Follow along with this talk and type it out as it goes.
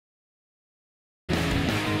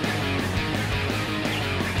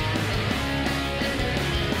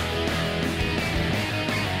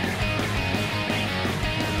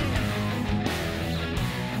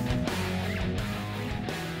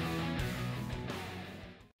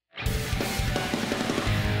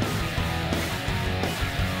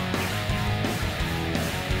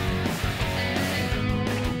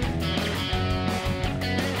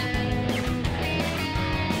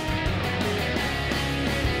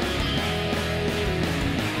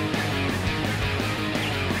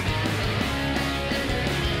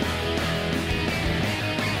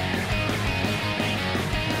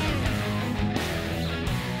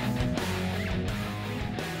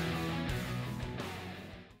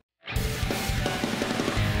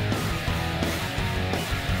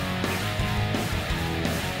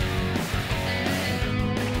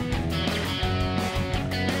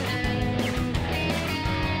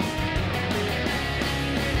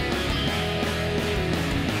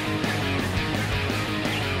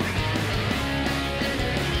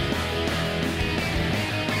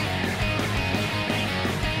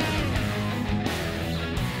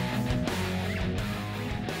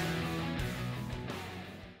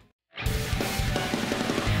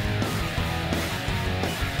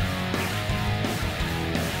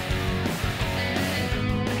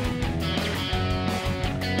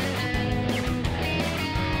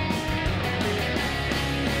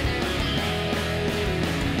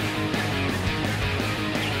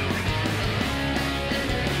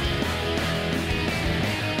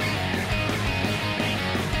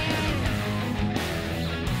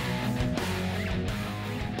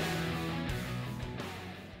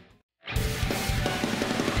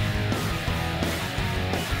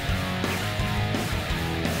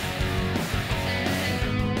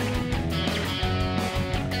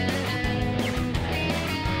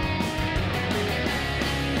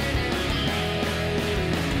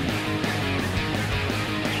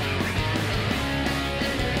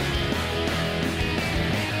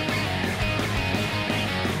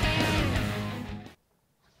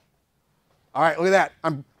All right, look at that.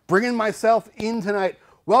 I'm bringing myself in tonight.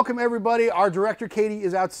 Welcome, everybody. Our director, Katie,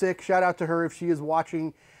 is out sick. Shout out to her if she is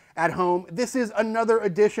watching at home. This is another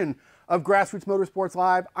edition of Grassroots Motorsports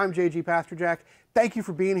Live. I'm JG Pasterjack. Thank you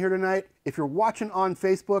for being here tonight. If you're watching on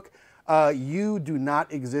Facebook, you do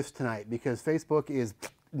not exist tonight because Facebook is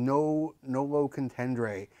no lo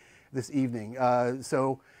contendere this evening.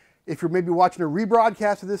 So if you're maybe watching a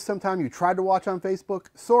rebroadcast of this sometime, you tried to watch on Facebook,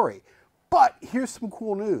 sorry. But here's some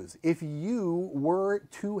cool news. If you were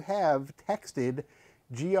to have texted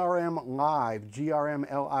GRM Live, GRM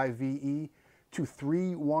Live, to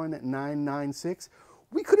 31996,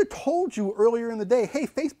 we could have told you earlier in the day, hey,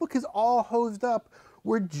 Facebook is all hosed up.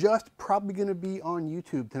 We're just probably going to be on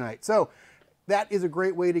YouTube tonight. So that is a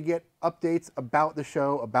great way to get updates about the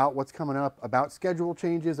show, about what's coming up, about schedule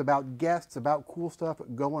changes, about guests, about cool stuff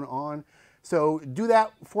going on. So do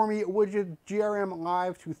that for me, would you? GRM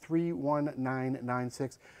Live to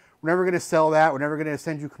 31996. We're never going to sell that. We're never going to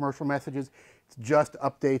send you commercial messages. It's just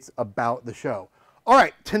updates about the show. All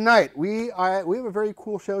right, tonight we have a very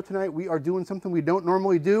cool show tonight. We are doing something we don't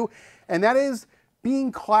normally do, and that is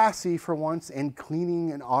being classy for once and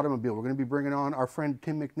cleaning an automobile. We're going to be bringing on our friend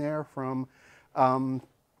Tim McNair from,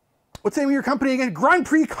 what's the name of your company again? Grand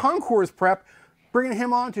Prix Concours Prep. Bringing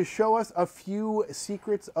him on to show us a few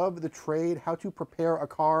secrets of the trade, how to prepare a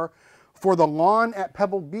car for the lawn at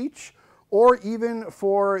Pebble Beach, or even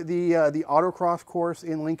for the autocross course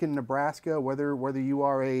in Lincoln, Nebraska, whether you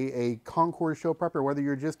are a concours show prep or whether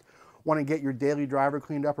you just want to get your daily driver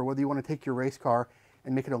cleaned up or whether you want to take your race car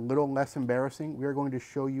and make it a little less embarrassing, we are going to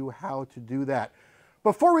show you how to do that.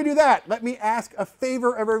 Before we do that, let me ask a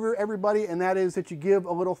favor of everybody, and that is that you give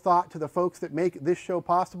a little thought to the folks that make this show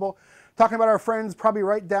possible. Talking about our friends probably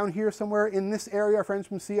right down here somewhere in this area, our friends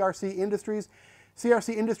from CRC Industries.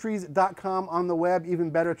 CRCindustries.com on the web, even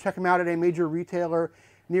better. Check them out at a major retailer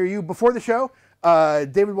near you. Before the show,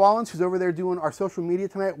 David Wallens, who's over there doing our social media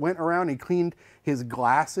tonight, went around and cleaned his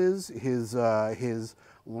glasses, his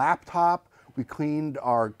laptop. We cleaned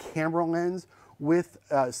our camera lens with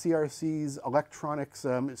CRC's electronics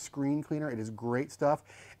screen cleaner. It is great stuff.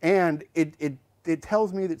 And it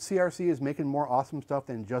tells me that CRC is making more awesome stuff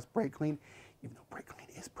than just brake clean, even though brake clean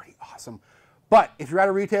is pretty awesome. But if you're at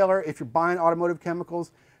a retailer, if you're buying automotive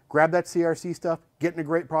chemicals, grab that CRC stuff, getting a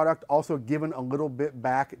great product, also giving a little bit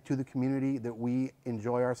back to the community that we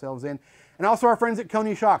enjoy ourselves in. And also our friends at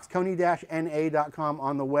Coney Shocks, coney-na.com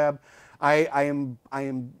on the web. I am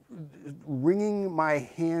wringing my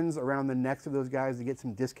hands around the necks of those guys to get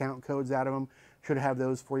some discount codes out of them. Should have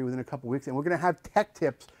those for you within a couple weeks. And we're going to have tech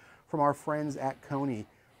tips from our friends at Coney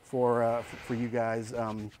for you guys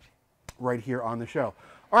right here on the show.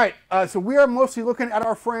 All right, so we are mostly looking at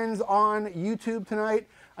our friends on YouTube tonight.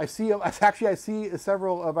 I see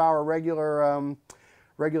several of our regular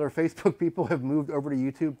Facebook people have moved over to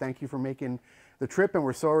YouTube. Thank you for making the trip, and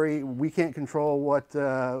we're sorry we can't control what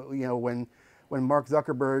when Mark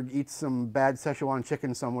Zuckerberg eats some bad Szechuan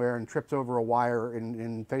chicken somewhere and trips over a wire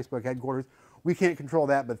in Facebook headquarters. We can't control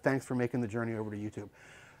that, but thanks for making the journey over to YouTube.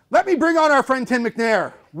 Let me bring on our friend Tim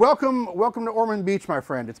McNair. Welcome to Ormond Beach, my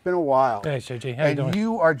friend. It's been a while. Hey, JG, how you doing? And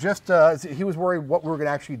you are just, he was worried what we were going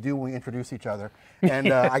to actually do when we introduce each other.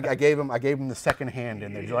 And I gave him the second hand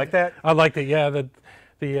in there. Did you like that? I liked it, yeah.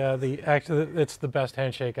 Actually, it's the best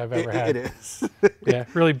handshake I've ever had. It is. Yeah,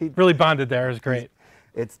 really bonded there. It was great.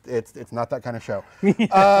 It's not that kind of show.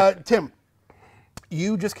 Tim,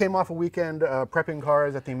 you just came off a weekend prepping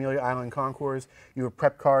cars at the Amelia Island Concours. You have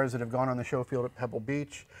prepped cars that have gone on the show field at Pebble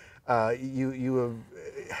Beach. I'm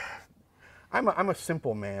a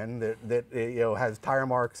simple man that has tire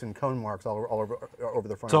marks and cone marks all over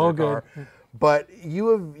the front of the car. Good. But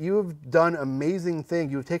you have done amazing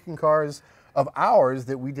things. You have taken cars of ours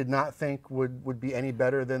that we did not think would be any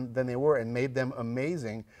better than they were and made them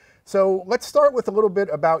amazing. So let's start with a little bit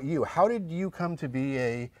about you. How did you come to be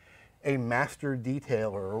a master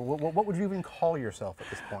detailer? What would you even call yourself at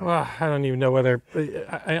this point? Well, I don't even know whether,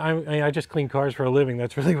 I just clean cars for a living.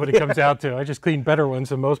 That's really what it comes out to. I just clean better ones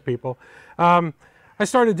than most people. I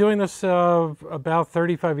started doing this about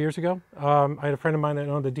 35 years ago. I had a friend of mine that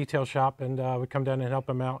owned a detail shop and would come down and help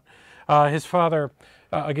him out. His father,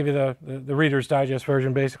 I'll give you the Reader's Digest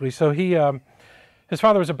version basically. So his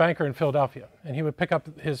father was a banker in Philadelphia, and he would pick up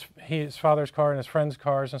his father's car and his friends'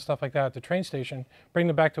 cars and stuff like that at the train station, bring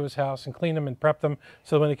them back to his house and clean them and prep them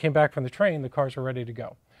so when they came back from the train, the cars were ready to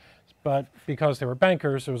go. But because they were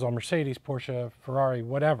bankers, it was all Mercedes, Porsche, Ferrari,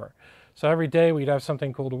 whatever. So every day we'd have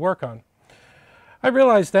something cool to work on. I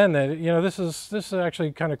realized then that, this is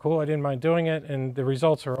actually kind of cool. I didn't mind doing it, and the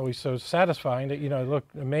results are always so satisfying that, it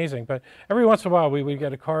looked amazing. But every once in a while we would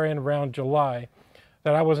get a car in around July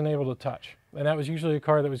that I wasn't able to touch. And that was usually a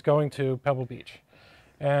car that was going to Pebble Beach.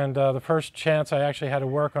 And the first chance I actually had to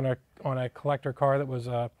work on a collector car that was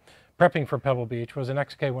prepping for Pebble Beach was an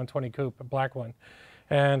XK120 Coupe, a black one.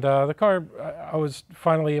 And the car, I was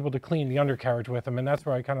finally able to clean the undercarriage with them, and that's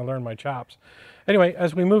where I kind of learned my chops. Anyway,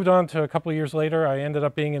 as we moved on to a couple of years later, I ended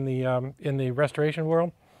up being in the restoration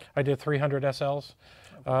world. I did 300 SLs,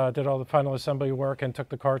 did all the final assembly work, and took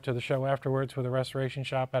the car to the show afterwards with a restoration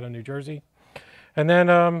shop out of New Jersey. And then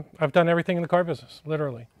I've done everything in the car business,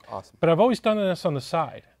 literally. Awesome. But I've always done this on the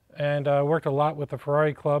side, and worked a lot with the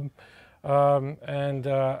Ferrari Club, probably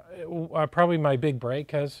my big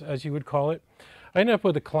break, as you would call it. I ended up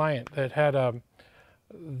with a client that had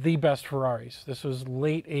the best Ferraris. This was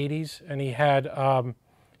late 80s, and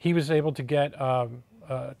he was able to get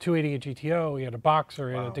 280 at GTO, he had a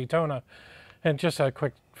Boxer, he had a Daytona, and just a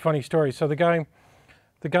quick funny story. So the guy,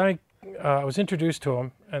 I was introduced to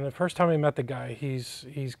him, and the first time I met the guy,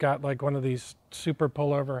 he's got like one of these super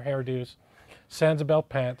pullover hairdos, Sansa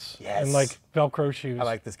pants, and like Velcro shoes. I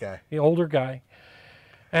like this guy. The older guy.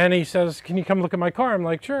 And he says, "Can you come look at my car?" I'm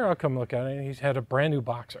like, "Sure, I'll come look at it." And he's had a brand new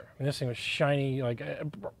Boxer. And this thing was shiny, like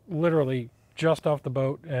literally just off the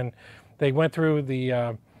boat. And they went through the,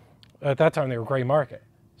 at that time they were gray market.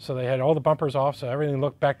 So they had all the bumpers off, so everything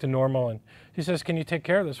looked back to normal. And he says, "Can you take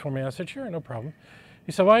care of this for me?" I said, "Sure, no problem."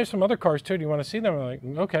 He said, "Well, I have some other cars too. Do you want to see them?" I'm like,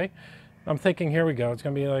 "Okay." I'm thinking, here we go. It's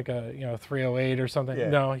going to be like a 308 or something.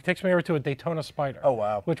 Yeah. No, he takes me over to a Daytona Spider. Oh,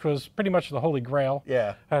 wow. Which was pretty much the holy grail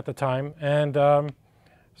at the time. And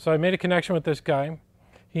so I made a connection with this guy.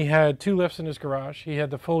 He had 2 lifts in his garage. He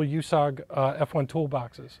had the full USAG F1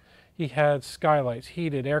 toolboxes. He had skylights,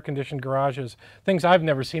 heated, air-conditioned garages, things I've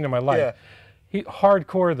never seen in my life. Yeah.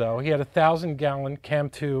 Hardcore, though. He had a 1,000-gallon Cam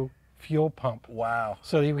 2 fuel pump. Wow.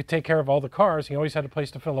 So he would take care of all the cars. He always had a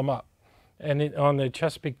place to fill them up, and on the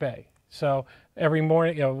Chesapeake Bay. So every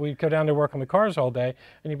morning, we'd go down to work on the cars all day,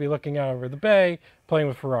 and you'd be looking out over the bay, playing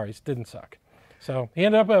with Ferraris. Didn't suck. So he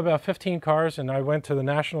ended up with about 15 cars, and I went to the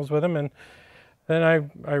Nationals with him, and then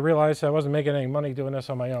I realized I wasn't making any money doing this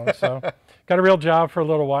on my own. So got a real job for a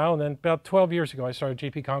little while, and then about 12 years ago, I started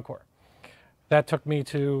GP Concours. That took me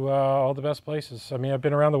to all the best places. I mean, I've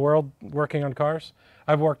been around the world working on cars.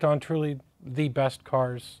 I've worked on truly the best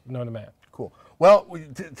cars known to man. Cool. Well,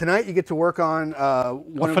 tonight you get to work on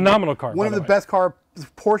one of the best cars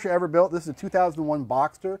Porsche ever built. This is a 2001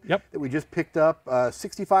 Boxster that we just picked up,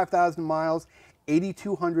 65,000 miles,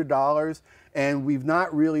 $8,200, and we've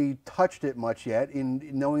not really touched it much yet in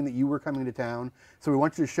knowing that you were coming to town. So we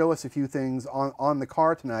want you to show us a few things on the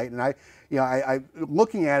car tonight. And I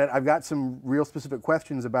looking at it, I've got some real specific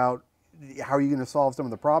questions about how are you going to solve some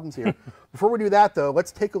of the problems here. Before we do that, though,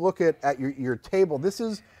 let's take a look at your table. This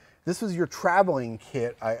is your traveling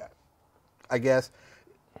kit, I guess.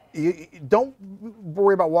 You don't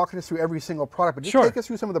worry about walking us through every single product, but just take us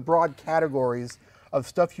through some of the broad categories of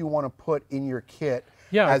stuff you want to put in your kit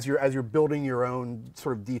as you're building your own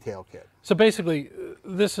sort of detail kit. So basically,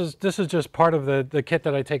 this is just part of the kit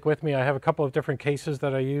that I take with me. I have a couple of different cases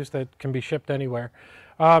that I use that can be shipped anywhere.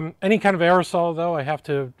 Any kind of aerosol, though, I have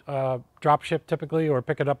to drop ship typically or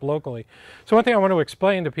pick it up locally. So one thing I want to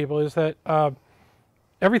explain to people is that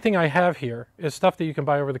everything I have here is stuff that you can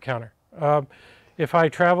buy over the counter. If I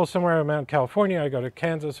travel somewhere, I'm out in California, I go to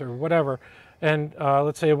Kansas or whatever, and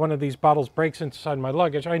let's say one of these bottles breaks inside my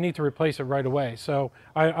luggage, I need to replace it right away. So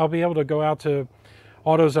I'll be able to go out to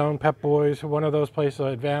AutoZone, Pep Boys, one of those places,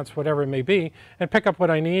 Advance, whatever it may be, and pick up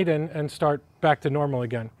what I need and start back to normal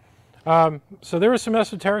again. So there is some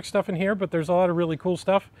esoteric stuff in here, but there's a lot of really cool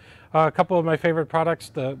stuff. A couple of my favorite products,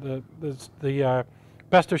 the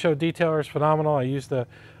Best of Show detailer is phenomenal. I use the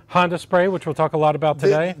Honda spray, which we'll talk a lot about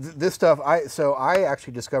today. This stuff, I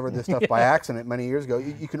actually discovered this stuff by accident many years ago.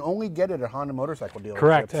 You can only get it at Honda motorcycle dealerships.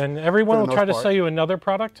 Correct, and everyone will try to sell you another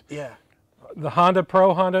product. Yeah. The Honda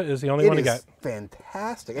Pro Honda is the only one to get. It is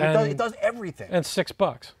fantastic, and it does everything. And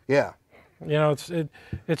 $6. Yeah.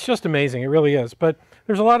 It's just amazing. It really is. But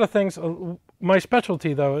there's a lot of things. My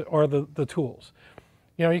specialty, though, are the tools.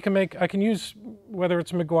 I can use, whether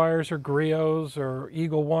it's Meguiar's or Griot's or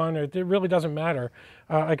Eagle One, it really doesn't matter.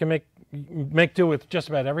 I can make do with just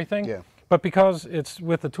about everything. Yeah. But because it's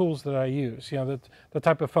with the tools that I use, the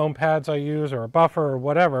type of foam pads I use or a buffer or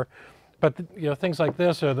whatever. But things like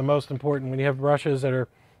this are the most important when you have brushes that are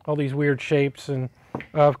all these weird shapes, and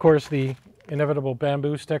of course the inevitable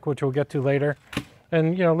bamboo stick, which we'll get to later,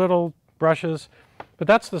 and little brushes. But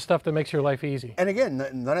that's the stuff that makes your life easy. And again,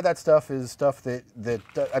 none of that stuff is stuff that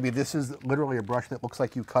I mean, this is literally a brush that looks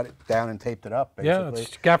like you cut it down and taped it up, basically. Yeah,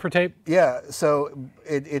 it's gaffer tape. Yeah, so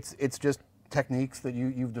it's just techniques that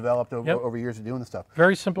you've developed over years of doing this stuff.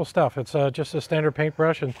 Very simple stuff. It's just a standard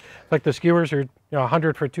paintbrush, and like the skewers are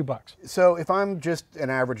 100 for $2. So if I'm just an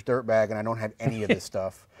average dirtbag and I don't have any of this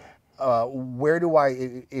stuff, where do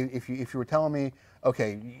I? If you were telling me,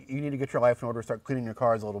 okay, you need to get your life in order, start cleaning your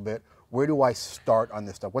cars a little bit. Where do I start on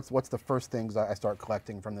this stuff? What's the first things I start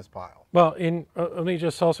collecting from this pile? Well, let me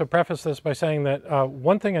just also preface this by saying that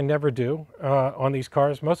one thing I never do on these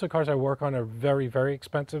cars, most of the cars I work on are very, very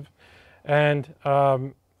expensive, and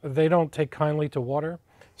they don't take kindly to water,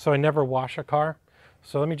 so I never wash a car.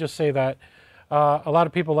 So let me just say that a lot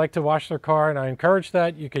of people like to wash their car, and I encourage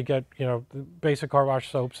that. You could get, the basic car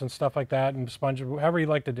wash soaps and stuff like that, and sponges, however you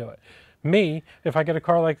like to do it. Me, if I get a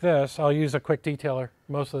car like this, I'll use a quick detailer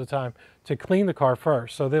most of the time to clean the car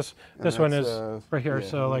first. So this one is right here. Yeah,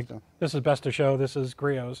 so like this is Best to Show. This is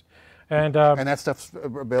Griot's, and that stuff's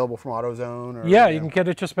available from AutoZone. Or, yeah, you can get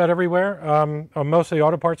it just about everywhere. On most of the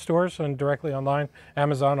auto parts stores and directly online,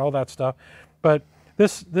 Amazon, all that stuff. But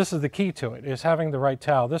this is the key to it, is having the right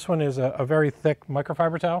towel. This one is a very thick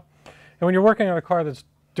microfiber towel, and when you're working on a car that's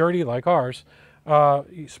dirty like ours,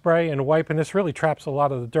 you spray and wipe, and this really traps a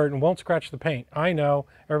lot of the dirt and won't scratch the paint. I know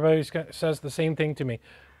everybody says the same thing to me.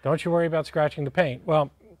 Don't you worry about scratching the paint. Well,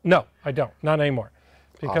 no, I don't. Not anymore,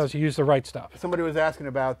 because awesome. You use the right stuff. Somebody was asking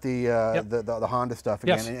about the Honda stuff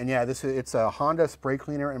again, yes. and yeah, it's a Honda spray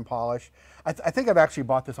cleaner and polish. I think I've actually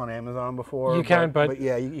bought this on Amazon before. You can, but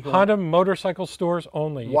yeah, you can Honda motorcycle stores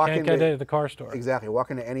only. You can't get it at the car store. Exactly. Walk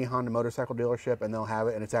into any Honda motorcycle dealership and they'll have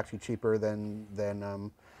it, and it's actually cheaper than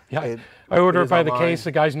yeah, I order it by the case.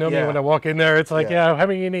 The guys know me when I walk in there. It's like, how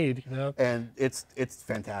many you need? And it's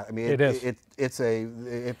fantastic. I mean, it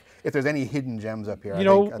is. If there's any hidden gems up here,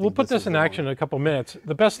 we'll put this in action in a couple minutes.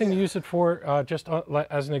 The best thing to use it for, just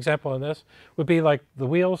as an example in this, would be like the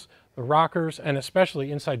wheels, the rockers, and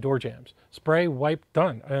especially inside door jams. Spray, wipe,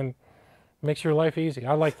 done, and makes your life easy.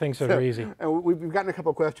 I like things that are easy. And we've gotten a couple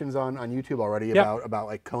of questions on YouTube already about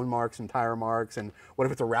like cone marks and tire marks, and what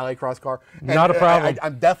if it's a rallycross car? And not a problem.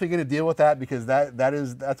 I'm definitely going to deal with that, because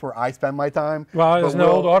that's where I spend my time. Well, as an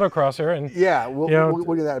old autocrosser, and yeah, we'll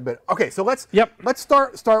do that a bit. Okay, so let's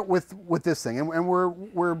start with this thing, and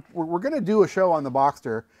we're going to do a show on the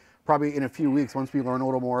Boxster probably in a few weeks once we learn a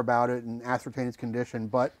little more about it and ascertain its condition,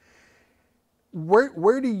 but.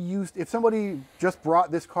 Where do you, if somebody just brought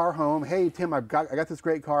this car home, hey Tim, I got this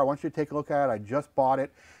great car, I want you to take a look at it, I just bought it.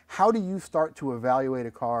 How do you start to evaluate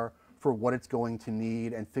a car for what it's going to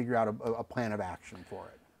need and figure out a plan of action for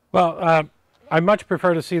it? Well, I much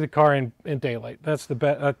prefer to see the car in daylight. That's the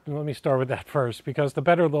best. Let me start with that first, because the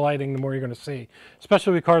better the lighting, the more you're going to see.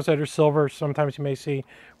 Especially with cars that are silver, sometimes you may see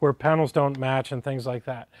where panels don't match and things like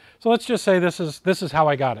that. So let's just say this is how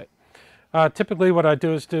I got it. Typically what I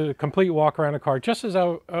do is do a complete walk around a car, just as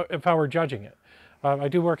if I were judging it. I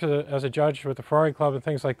do work as a judge with the Ferrari Club and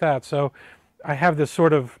things like that, so I have this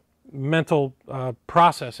sort of mental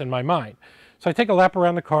process in my mind. So I take a lap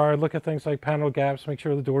around the car, look at things like panel gaps, make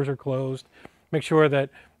sure the doors are closed, make sure that,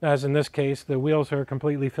 as in this case, the wheels are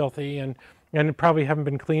completely filthy and probably haven't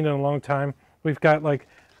been cleaned in a long time. We've got, like,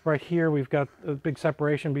 right here, we've got a big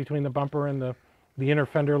separation between the bumper and the inner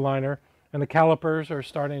fender liner. And the calipers are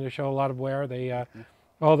starting to show a lot of wear.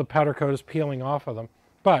 All the powder coat is peeling off of them.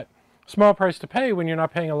 But small price to pay when you're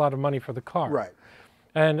not paying a lot of money for the car. Right.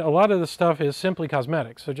 And a lot of the stuff is simply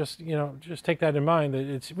cosmetic. So just take that in mind, that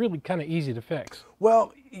it's really kind of easy to fix.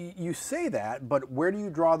 Well, you say that, but where do you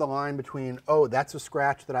draw the line between, oh, that's a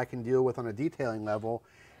scratch that I can deal with on a detailing level,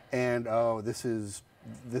 and oh, this is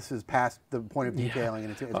past the point of detailing.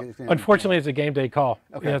 And it's unfortunately, it's a game day call.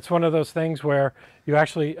 Okay. It's one of those things where you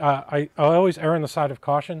actually, I always err on the side of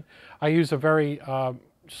caution. I use a very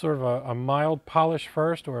sort of a mild polish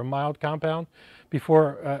first, or a mild compound,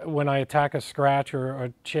 before when I attack a scratch or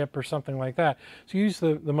a chip or something like that. So use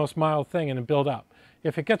the most mild thing and then build up.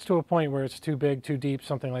 If it gets to a point where it's too big, too deep,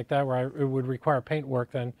 something like that, where it would require paint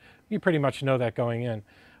work, then you pretty much know that going in.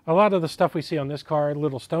 A lot of the stuff we see on this car,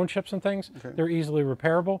 little stone chips and things, they're easily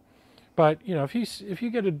repairable. But if you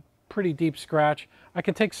get a pretty deep scratch, I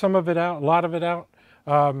can take some of it out, a lot of it out.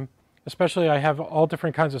 Especially, I have all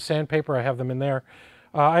different kinds of sandpaper. I have them in there.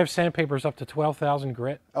 I have sandpapers up to 12,000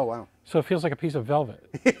 grit. Oh wow! So it feels like a piece of velvet.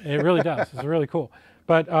 It really does. It's really cool.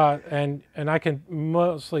 But and I can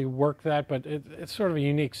mostly work that, but it's sort of a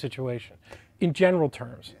unique situation. In general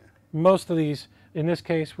terms, most of these, in this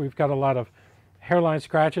case, we've got a lot of hairline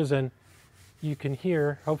scratches, and you can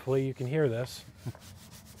hear, hopefully you can hear this.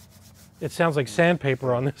 It sounds like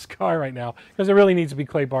sandpaper on this car right now, because it really needs to be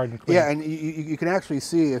clay barred and clean. Yeah, and you can actually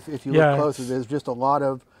see, if you look closer, there's just a lot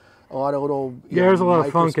of little there's a lot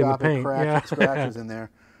of funk in the paint. Scratches in there.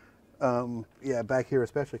 Back here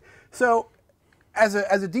especially. So As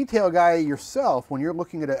a detail guy yourself, when you're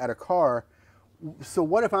looking at a car, so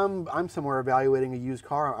what if I'm somewhere evaluating a used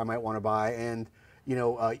car I might want to buy, and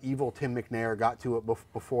evil Tim McNair got to it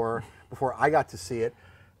before I got to see it.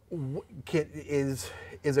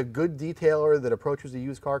 Is a good detailer that approaches a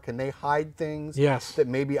used car, can they hide things that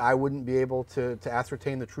maybe I wouldn't be able to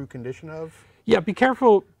ascertain the true condition of? Yeah, be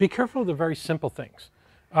careful of the very simple things.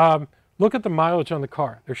 Look at the mileage on the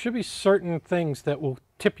car. There should be certain things that will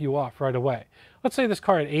tip you off right away. Let's say this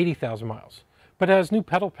car had 80,000 miles, but it has new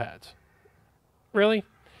pedal pads. Really?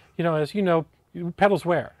 As you know, pedals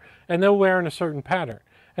wear, and they'll wear in a certain pattern.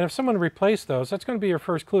 And if someone replaced those, that's going to be your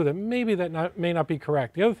first clue that maybe that may not be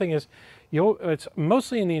correct. The other thing is, it's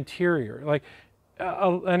mostly in the interior. Like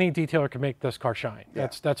any detailer can make this car shine. Yeah.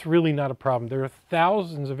 That's really not a problem. There are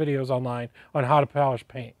thousands of videos online on how to polish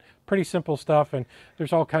paint. Pretty simple stuff, and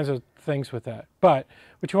there's all kinds of things with that. But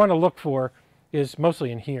what you want to look for is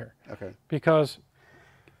mostly in here. Okay. Because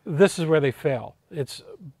this is where they fail. It's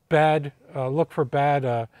bad. Look for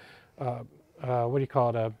bad. What do you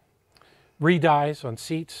call it? Re-dyes on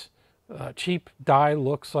seats. Cheap dye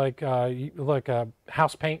looks like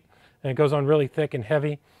house paint, and it goes on really thick and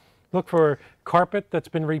heavy. Look for carpet that's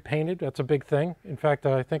been repainted. That's a big thing. In fact,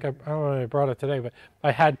 I think I don't know if I brought it today, but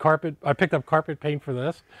I picked up carpet paint for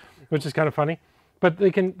this, which is kind of funny. But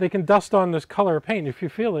they can dust on this color of paint. If you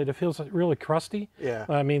feel it, it feels really crusty. Yeah.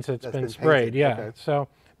 That means it's been sprayed. Painted. Yeah. Okay. So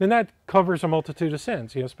then that covers a multitude of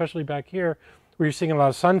sins. Especially back here where you're seeing a lot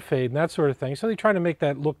of sun fade and that sort of thing. So they try to make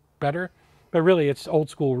that look better. But really, it's old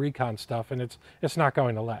school recon stuff, and it's not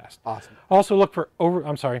going to last. Awesome. Also, look for go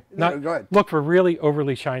ahead. Look for really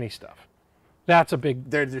overly shiny stuff. That's a big.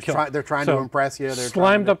 They're trying to impress you. They're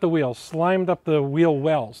slimed up the wheels, slimed up the wheel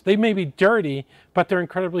wells. They may be dirty, but they're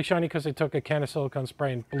incredibly shiny because they took a can of silicone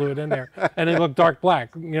spray and blew it in there, and they look dark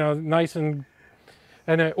black. Nice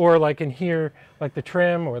or like in here, like the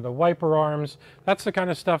trim or the wiper arms. That's the kind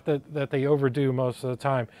of stuff that they overdo most of the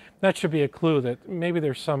time. That should be a clue that maybe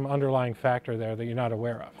there's some underlying factor there that you're not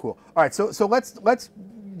aware of. Cool. All right, so let's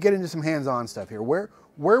get into some hands-on stuff here.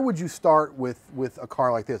 Where would you start with a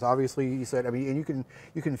car like this? Obviously, you said, and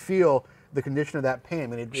you can feel the condition of that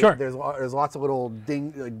paint. I mean, sure. There's lots of little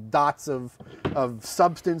dots of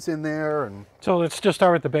substance in there, and so let's just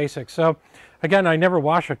start with the basics. So, again, I never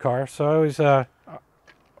wash a car, so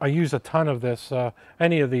I use a ton of this,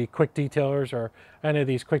 any of the quick detailers or any of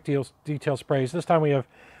these quick detail sprays. This time we have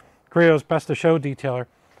Griot's Best of Show detailer.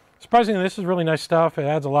 Surprisingly, this is really nice stuff. It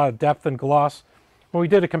adds a lot of depth and gloss. When we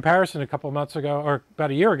did a comparison a couple of months ago, or about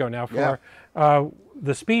a year ago now, for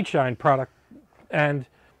the Speed Shine product and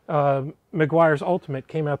Meguiar's Ultimate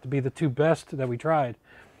came out to be the two best that we tried.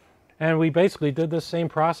 And we basically did this same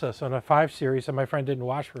process on a 5 Series that my friend didn't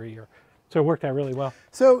wash for a year. So it worked out really well.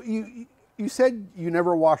 So you said you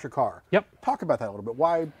never wash a car. Yep. Talk about that a little bit.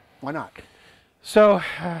 Why not? So,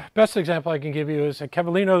 best example I can give you is at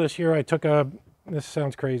Cavallino this year. I took this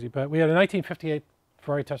sounds crazy, but we had a 1958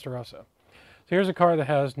 Ferrari Testarossa. So here's a car that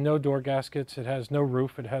has no door gaskets. It has no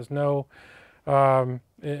roof. It has no.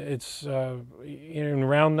 It's in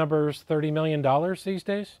round numbers, $30 million these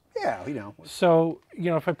days. Yeah, So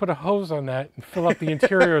if I put a hose on that and fill up the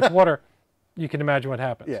interior with water, you can imagine what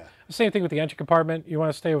happens. Yeah. The same thing with the engine compartment. You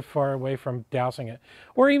want to stay far away from dousing it.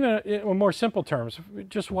 Or even in more simple terms,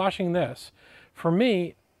 just washing this. For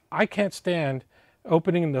me, I can't stand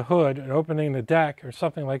opening the hood and opening the deck or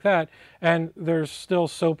something like that, and there's still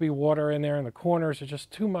soapy water in there in the corners. It's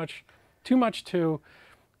just too much to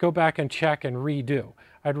go back and check and redo.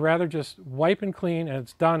 I'd rather just wipe and clean and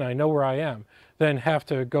it's done, I know where I am, than have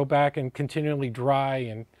to go back and continually dry,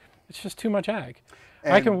 and it's just too much ag.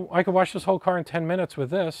 And I can wash this whole car in 10 minutes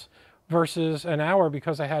with this versus an hour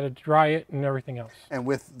because I had to dry it and everything else. And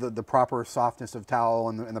with the proper softness of towel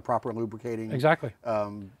and the proper lubricating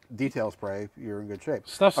detail spray, you're in good shape.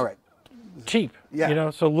 Stuff's all right. Cheap,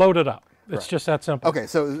 so load it up. It's just that simple. Okay,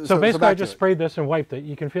 so basically I just sprayed this and wiped it.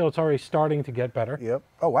 You can feel it's already starting to get better. Yep.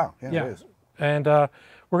 Oh, wow. Yeah. It is. And we're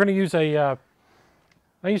going to use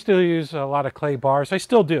I used to use a lot of clay bars. I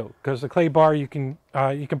still do, because the clay bar you can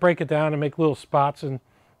break it down and make little spots and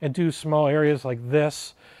do small areas like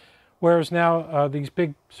this. Whereas now these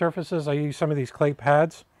big surfaces, I use some of these clay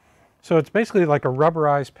pads. So it's basically like a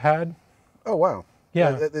rubberized pad. Oh wow!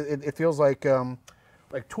 Yeah, it feels like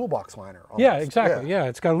toolbox liner. Almost. Yeah, exactly. Yeah,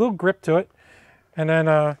 it's got a little grip to it, and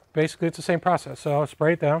then basically it's the same process. So I'll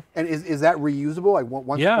spray it down. And is that reusable? Like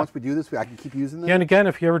once we do this, I can keep using that. Yeah, and again,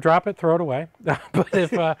 if you ever drop it, throw it away. But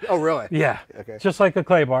if oh really? Yeah. Okay. Just like a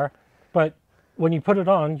clay bar, but when you put it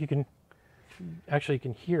on, you can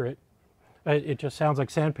hear it. It just sounds like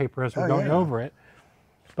sandpaper as we're going over it.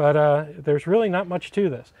 But there's really not much to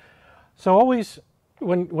this. So always,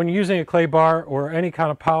 when using a clay bar or any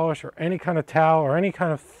kind of polish or any kind of towel or any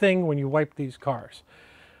kind of thing when you wipe these cars,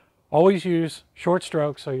 always use short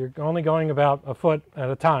strokes, so you're only going about a foot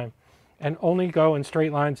at a time, and only go in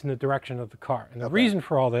straight lines in the direction of the car. And the reason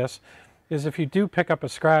for all this is if you do pick up a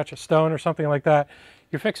scratch, a stone or something like that,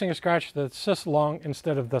 you're fixing a scratch that's this long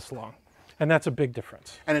instead of this long. And that's a big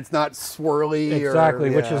difference. And it's not swirly. Exactly,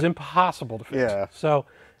 or, which is impossible to fix. Yeah. So,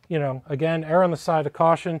 you know, again, err on the side of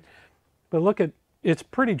caution. But look at, it's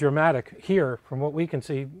pretty dramatic here from what we can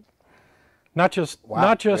see. Not just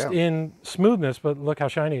in smoothness, but look how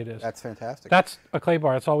shiny it is. That's fantastic. That's a clay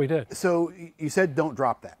bar. That's all we did. So you said don't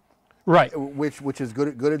drop that. Right. Which is good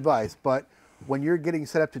advice. But when you're getting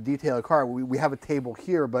set up to detail a car, we have a table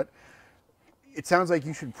here, but it sounds like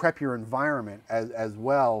you should prep your environment as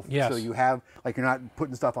well. Yes. So you have, like, you're not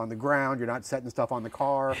putting stuff on the ground, you're not setting stuff on the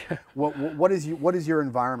car. what does your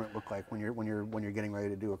environment look like when you're getting ready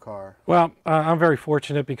to do a car? Well, I'm very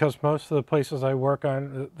fortunate because most of the places I work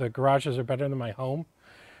on, the garages are better than my home.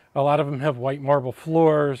 A lot of them have white marble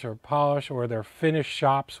floors or polish, or they're finished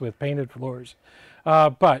shops with painted floors.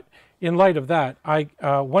 But in light of that,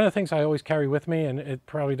 one of the things I always carry with me, and it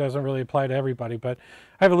probably doesn't really apply to everybody, but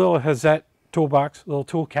I have a little Hazette toolbox, a little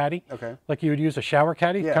tool caddy, like you would use a shower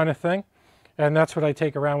caddy kind of thing, and that's what I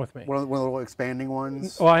take around with me. One of the little expanding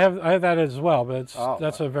ones? Well, I have that as well, but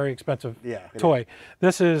that's a very expensive toy.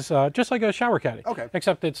 This is just like a shower caddy,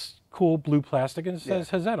 except it's cool blue plastic and it says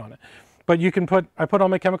Hazette on it. But you can I put all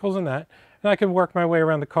my chemicals in that, and I can work my way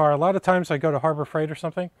around the car. A lot of times I go to Harbor Freight or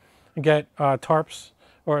something and get tarps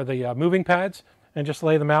or the moving pads and just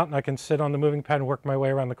lay them out, and I can sit on the moving pad and work my way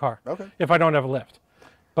around the car if I don't have a lift.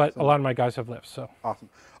 But a lot of my guys have lifts, so. Awesome.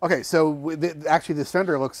 Okay, so actually this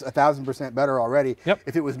fender looks 1,000% better already. Yep.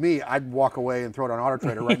 If it was me, I'd walk away and throw it on Auto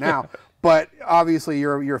Trader right now. But obviously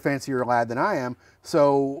you're a fancier lad than I am.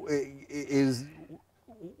 So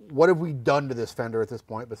what have we done to this fender at this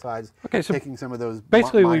point besides taking some of those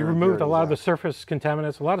basically we removed a lot of the surface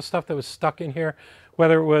contaminants, a lot of stuff that was stuck in here,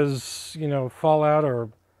 whether it was, you know, fallout or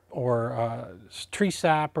tree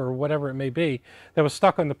sap or whatever it may be, that was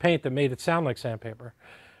stuck on the paint that made it sound like sandpaper.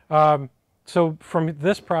 So from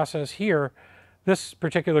this process here, this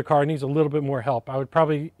particular car needs a little bit more help. I would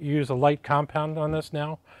probably use a light compound on this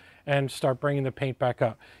now and start bringing the paint back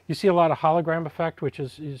up. You see a lot of hologram effect, which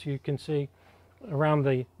is you can see around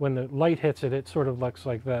when the light hits it, it sort of looks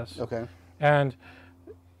like this. Okay. And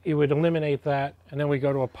it would eliminate that, and then we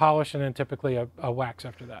go to a polish and then typically a wax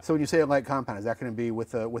after that. So when you say a light compound, is that going to be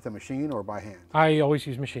with a machine or by hand? I always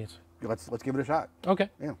use machines. Let's give it a shot. Okay.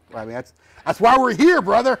 Yeah. I mean that's why we're here,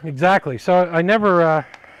 brother. Exactly. So I never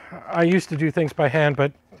I used to do things by hand,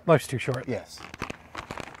 but life's too short. Yes.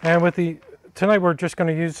 And with tonight we're just going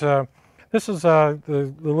to use this is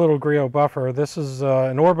the little griot buffer. This is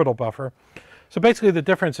an orbital buffer. So basically the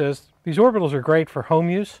difference is these orbitals are great for home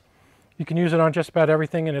use. You can use it on just about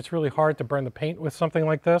everything, and it's really hard to burn the paint with something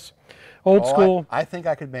like this. Old school. I think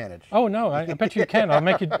I could manage. Oh no, I bet you can. I'm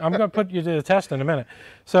going to put you to the test in a minute.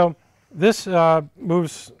 So this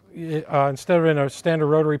moves instead of in a standard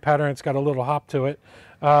rotary pattern. It's got a little hop to it.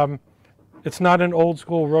 It's not an old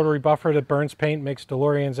school rotary buffer that burns paint, makes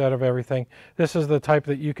DeLoreans out of everything. This is the type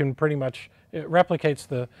that you can pretty much. It replicates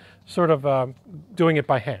the sort of doing it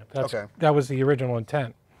by hand. That was the original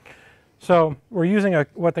intent. So we're using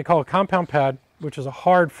what they call a compound pad, which is a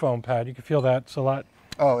hard foam pad. You can feel that. It's a lot.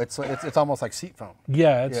 Oh, it's almost like seat foam.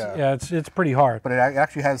 Yeah, it's pretty hard. But it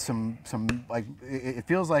actually has some like it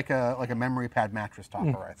feels like a memory pad mattress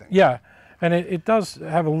topper, I think. Yeah, and it does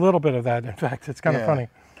have a little bit of that. In fact, it's kind of funny.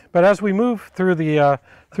 But as we move through the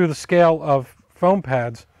scale of foam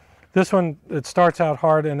pads, this one, it starts out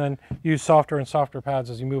hard and then use softer and softer pads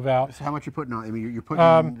as you move out. So how much you putting on? I mean, you're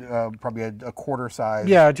putting probably a quarter size.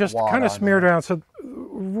 Yeah, just kind of smeared around. So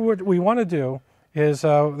what we want to do is,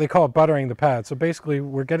 they call it buttering the pad. So basically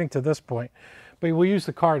we're getting to this point, but we use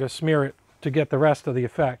the car to smear it to get the rest of the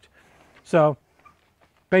effect. So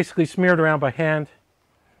basically smeared around by hand,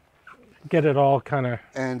 get it all kind of.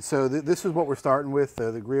 And so this is what we're starting with,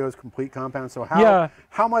 the Griot's complete compound. So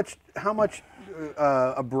how much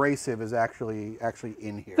abrasive is actually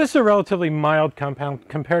in here? This is a relatively mild compound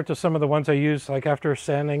compared to some of the ones I use, like after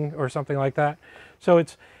sanding or something like that. So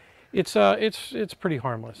it's pretty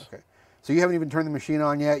harmless. Okay. So you haven't even turned the machine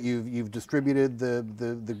on yet. You've distributed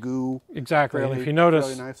the goo. Exactly. And if you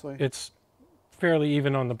notice, it's fairly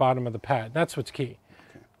even on the bottom of the pad. That's what's key.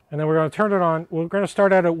 Okay. And then we're going to turn it on. We're going to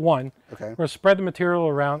start out at 1. Okay. We're going to spread the material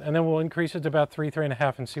around, and then we'll increase it to about 3,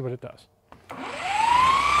 3.5, and see what it does.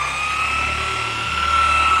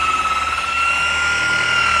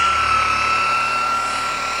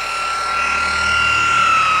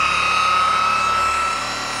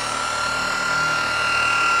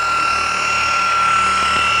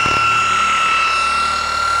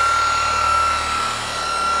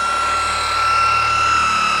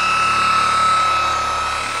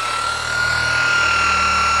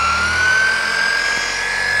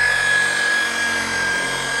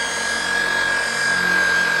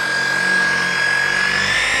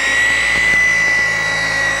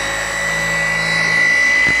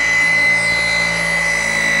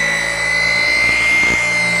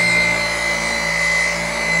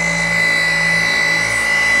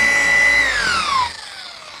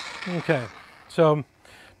 So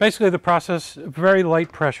basically the process, very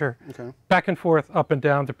light pressure, Okay. back and forth, up and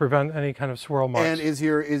down to prevent any kind of swirl marks. And is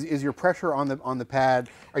your pressure on the pad?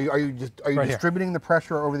 Are you Right distributing the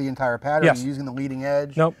pressure over the entire pad? Or Yes. Are you using the leading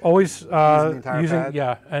edge? Nope, always the entire pad?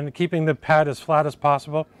 yeah, and keeping the pad as flat as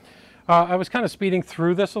possible. I was kind of speeding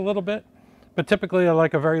through this a little bit, but typically I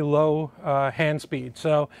like a very low hand speed.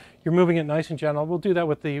 So you're moving it nice and gentle. We'll do that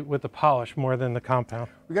with the polish more than the compound.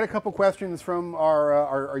 We got a couple questions from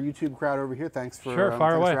our YouTube crowd over here. Thanks for Sure,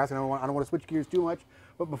 fire away. for asking. I don't want to switch gears too much,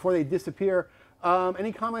 but before they disappear,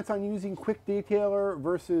 any comments on using quick detailer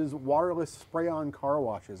versus waterless spray-on car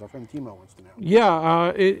washes? Our friend Timo wants to know. Yeah,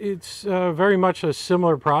 it's very much a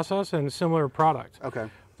similar process and a similar product. Okay.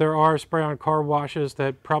 There are spray-on car washes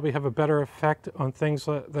that probably have a better effect on things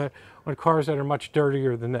that on cars that are much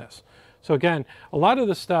dirtier than this. So again, a lot of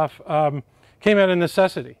the stuff came out of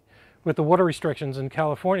necessity with the water restrictions in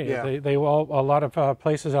California. Yeah. A lot of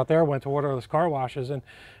places out there went to waterless car washes, and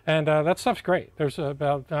that stuff's great. There's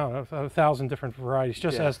about, I don't know, 1,000 different varieties,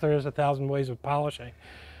 just as there is 1,000 ways of polishing.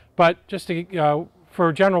 But just to,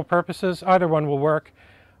 for general purposes, either one will work.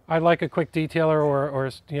 I like a quick detailer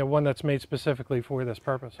or one that's made specifically for this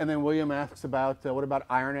purpose. And then William asks about what about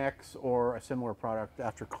Iron X or a similar product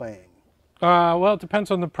after claying? Well, it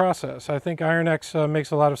depends on the process. I think Iron X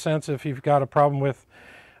makes a lot of sense if you've got a problem with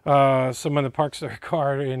someone that parks their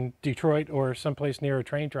car in Detroit or someplace near a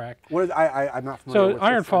train track. What is I'm not familiar So with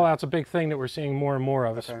iron this fallout's a big thing that we're seeing more and more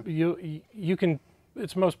of. Okay. You can,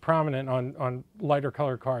 it's most prominent on lighter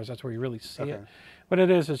colored cars. That's where you really see Okay. it. What it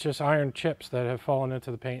is, it's just iron chips that have fallen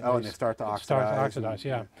into the paint. Oh, and they start to oxidize.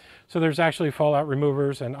 Yeah. So there's actually fallout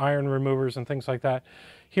removers and iron removers and things like that.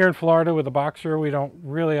 Here in Florida with the Boxster, we don't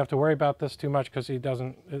really have to worry about this too much because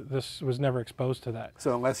this was never exposed to that.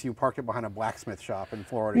 So unless you park it behind a blacksmith shop in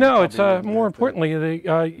Florida. No, it's more importantly,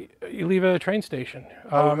 you leave it at a train station.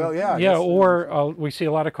 Well, yeah. Yeah, or we see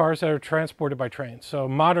a lot of cars that are transported by trains. So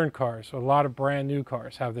modern cars, a lot of brand new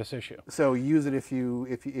cars have this issue. So use it if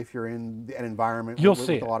you're in an environment You'll with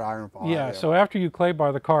see a lot of iron fallout. Yeah, so after you clay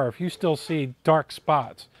bar the car, if you still see dark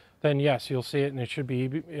spots, then yes, you'll see it, and it should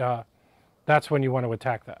be, that's when you want to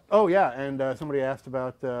attack that. Oh yeah, and somebody asked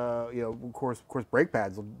about of course brake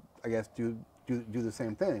pads will, I guess, do the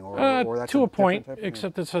same thing, or that's to a point, type of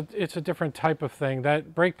except it's a different type of thing.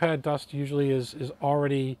 That brake pad dust usually is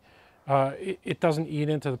already, it doesn't eat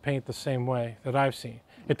into the paint the same way that I've seen.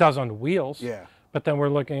 It does on the wheels. Yeah. But then we're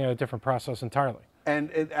looking at a different process entirely.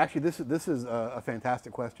 And actually, this is a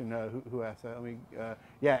fantastic question. Who asked that?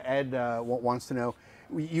 Ed wants to know.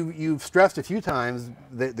 You've stressed a few times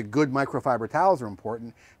that the good microfiber towels are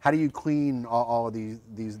important. How do you clean all of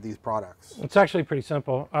these products? It's actually pretty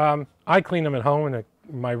simple. I clean them at home in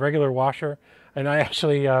my regular washer, and I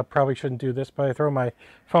actually probably shouldn't do this, but I throw my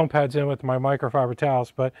foam pads in with my microfiber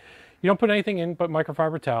towels. But you don't put anything in but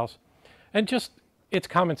microfiber towels, and just it's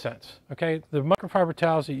common sense, okay? The microfiber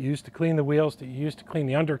towels that you use to clean the wheels, that you use to clean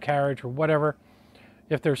the undercarriage or whatever,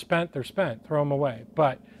 if they're spent, they're spent. Throw them away.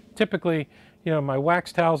 But typically, my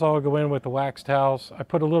wax towels all go in with the wax towels. I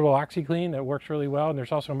put a little OxyClean that works really well, and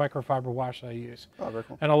there's also a microfiber wash that I use. Oh, very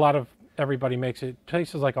cool. And a lot of everybody makes it.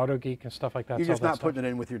 Places like Auto Geek and stuff like that. You're just not putting it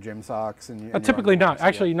in with your gym socks and your typically not. underwear,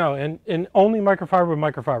 Actually, no. And only microfiber with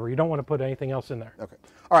microfiber. You don't want to put anything else in there. Okay.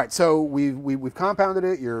 All right. So we've compounded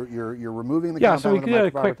it. You're removing the compound so we with can the do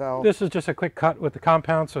a microfiber quick. towel. This is just a quick cut with the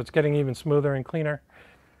compound, so it's getting even smoother and cleaner.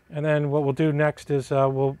 And then what we'll do next is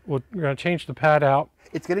we're going to change the pad out.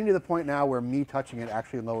 It's getting to the point now where me touching it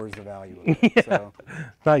actually lowers the value of it. Yeah. So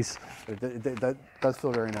Nice. that does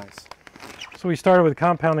feel very nice. So we started with the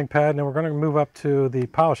compounding pad, and then we're going to move up to the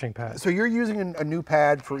polishing pad. So you're using a new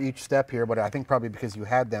pad for each step here, but I think probably because you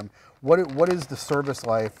had them. What is the service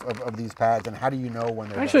life of these pads, and how do you know when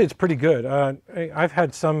they're Actually, done? it's pretty good. I've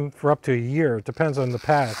had some for up to a year. It depends on the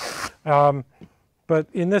pad. But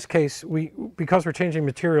in this case, because we're changing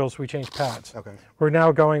materials, we change pads. Okay. We're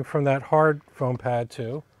now going from that hard foam pad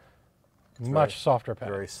to much softer pad.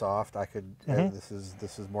 Very soft. I could. This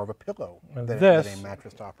is more of a pillow And than this- a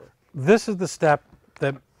mattress topper. This is the step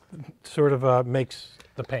that sort of makes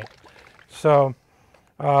the paint. So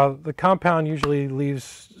the compound usually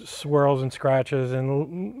leaves swirls and scratches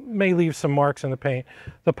and may leave some marks in the paint.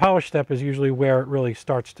 The polish step is usually where it really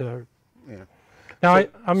starts to. Yeah. Now I'm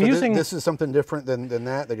I'm using. This is something different than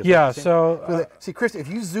that. They just Yeah. look the same. So See, Chris, if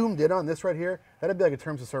you zoomed in on this right here, that'd be like a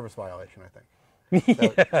terms of service violation, I think.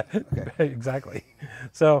 yeah, exactly.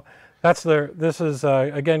 So this is,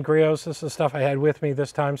 again, Griot's. This is stuff I had with me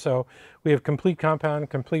this time. So we have complete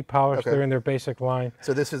compound, complete polish. Okay. They're in their basic line.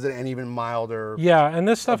 So this is an even milder. Yeah, and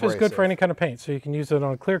this stuff is good abrasive. for any kind of paint. So you can use it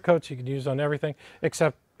on clear coats. You can use it on everything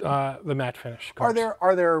except the matte finish coats.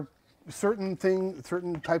 Are there certain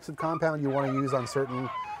types of compound you want to use on certain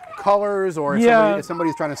colors, or if, if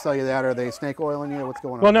somebody's trying to sell you that, are they snake oiling you? What's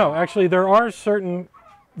going on? Well, no, actually there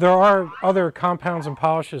are other compounds and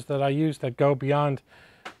polishes that I use that go beyond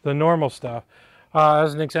the normal stuff.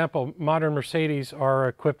 As an example, modern Mercedes are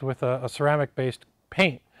equipped with a ceramic-based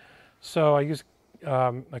paint. So I use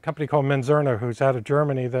a company called Menzerner, who's out of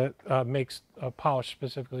Germany, that makes a polish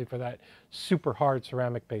specifically for that super hard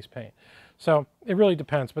ceramic-based paint. So it really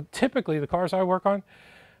depends. But typically, the cars I work on,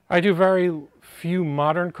 I do very few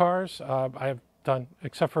modern cars. I have done,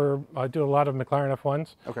 except for I do a lot of McLaren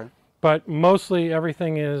F1s. Okay. But mostly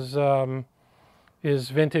everything is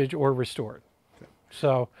vintage or restored. Okay.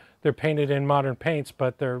 So they're painted in modern paints,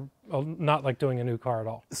 but they're not like doing a new car at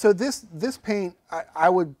all. So this paint, I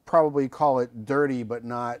would probably call it dirty, but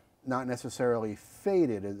not necessarily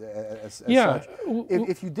faded as such.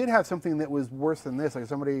 If you did have something that was worse than this, like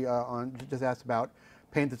somebody just asked about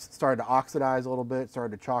paint that started to oxidize a little bit,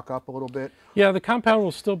 started to chalk up a little bit. Yeah, the compound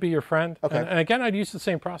will still be your friend. Okay. And again, I'd use the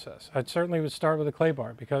same process. I'd certainly would start with a clay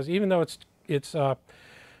bar, because even though it's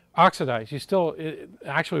oxidized, it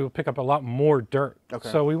actually will pick up a lot more dirt. Okay.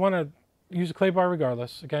 So we want to use a clay bar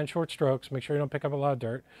regardless. Again, short strokes, make sure you don't pick up a lot of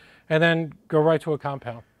dirt, and then go right to a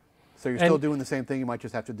compound. So you're still doing the same thing, you might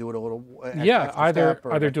just have to do it a little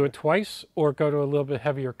either do it twice or go to a little bit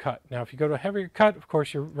heavier cut. Now, if you go to a heavier cut, of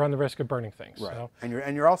course, you run the risk of burning things. Right. So. And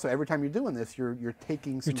you're also, every time you're doing this, you're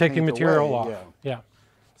taking some material away. off. Yeah.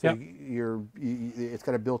 So it's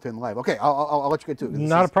got a built-in life. Okay, I'll let you get to it.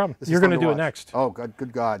 Not a problem. You're going to do it next. Oh,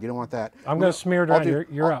 good God, you don't want that. I'm going to smear it around.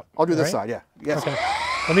 You're up. I'll do this side. Yeah. Yes. Okay.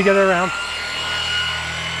 Let me get it around.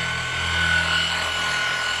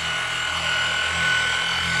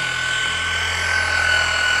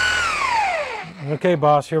 Okay,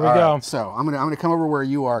 boss, here we go. Right, so I'm gonna come over where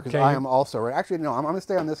you are, because I am also right. Actually, no, I'm gonna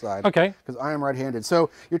stay on this side. Okay. Because I am right-handed. So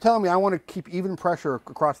you're telling me I want to keep even pressure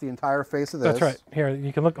across the entire face of this. That's right. Here,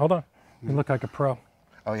 you can look. Hold on. You look like a pro.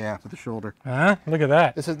 Oh yeah, with the shoulder. Look at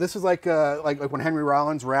that. This is like when Henry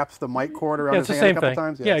Rollins wraps the mic cord around his hand a couple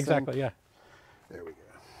times. Yeah, exactly. Yeah. There we go.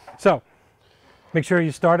 So, make sure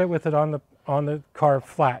you start it with it on the car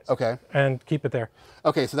flat. Okay. And keep it there.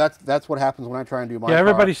 Okay, so that's what happens when I try and do my car. Yeah,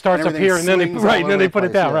 everybody starts up here and then they put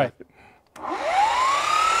it down, right.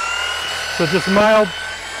 So just mild,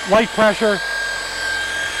 light pressure.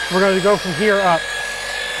 We're going to go from here up.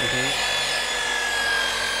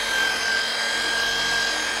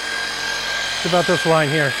 It's about this line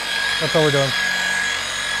here. That's all we're doing.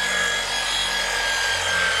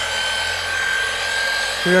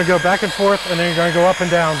 So you're going to go back and forth, and then you're going to go up and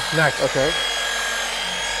down next. Okay.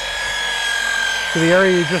 So the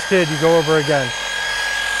area you just did, you go over again.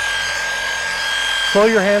 Slow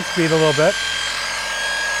your hand speed a little bit.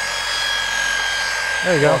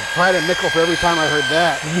 There you go. Well, I had a nickel for every time I heard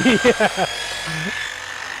that. Yeah.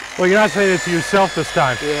 Well, you're not saying it to yourself this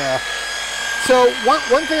time. Yeah. So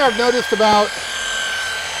one thing I've noticed about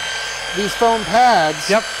these foam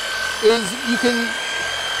pads is you can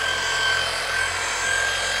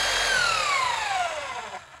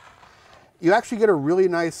actually get a really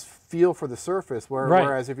nice feel for the surface,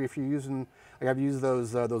 whereas if you're using, like I've used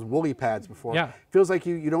those woolly pads before, it feels like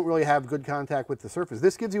you don't really have good contact with the surface.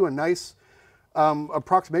 This gives you a nice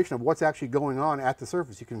approximation of what's actually going on at the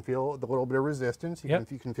surface. You can feel the little bit of resistance. You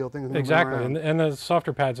can feel things moving around. And the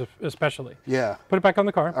softer pads especially. Yeah. Put it back on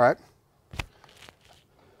the car. All right.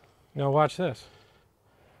 Now watch this.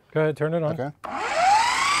 Go ahead, turn it on. Okay.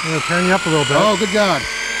 I'm going to turn you up a little bit. Oh, good God.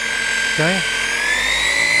 Okay.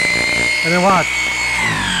 And then watch.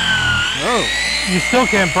 Oh. You still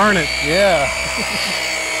can't burn it. Yeah.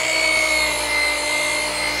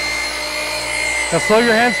 Now slow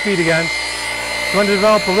your hand speed again. You want to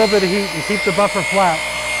develop a little bit of heat and keep the buffer flat.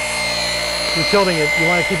 You're tilting it. You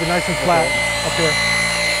want to keep it nice and flat up here.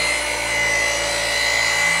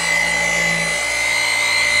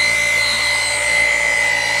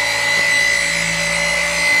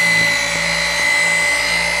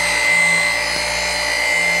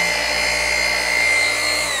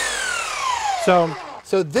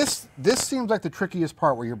 So this seems like the trickiest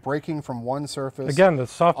part, where you're breaking from one surface again, the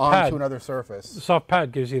soft pad onto another surface. The soft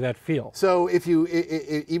pad gives you that feel. So if you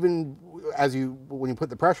even when you put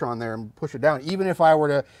the pressure on there and push it down, even if I were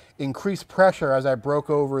to increase pressure as I broke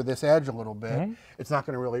over this edge a little bit, it's not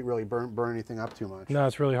going to really burn anything up too much. No,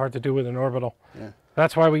 it's really hard to do with an orbital. Yeah.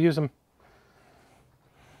 That's why we use them.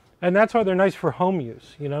 And that's why they're nice for home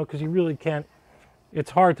use, you know, because you really can't,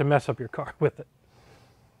 it's hard to mess up your car with it.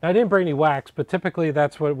 I didn't bring any wax, but typically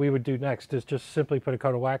that's what we would do next, is just simply put a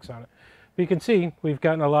coat of wax on it. But you can see we've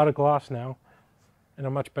gotten a lot of gloss now and a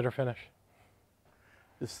much better finish.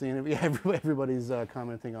 Just seeing it. Yeah, everybody's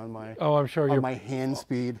commenting on my I'm sure you're my hand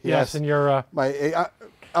speed. Yes, and you're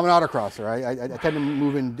I'm an autocrosser. I tend to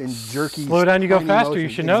move in jerky. slow down, you go tiny faster. motions. You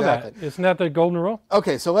should know Exactly. that. Isn't that the golden rule?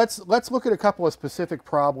 Okay, so let's look at a couple of specific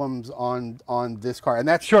problems on this car, and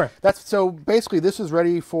that's Sure. That's so basically this is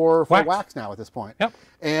ready for Wax. wax now at this point. Yep.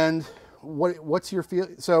 And what's your feel?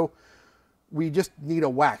 So we just need a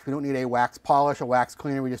wax. We don't need a wax polish, a wax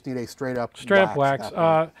cleaner. We just need a straight up wax.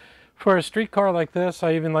 For a street car like this,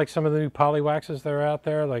 I even like some of the new poly waxes that are out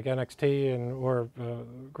there, like NXT or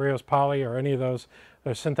Griot's Poly or any of those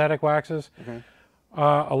synthetic waxes. Okay.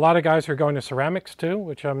 A lot of guys are going to ceramics too,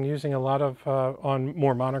 which I'm using a lot of on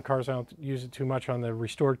more modern cars. I don't use it too much on the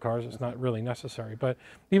restored cars. It's not really necessary. But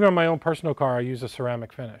even on my own personal car, I use a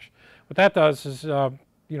ceramic finish. What that does is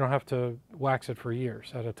you don't have to wax it for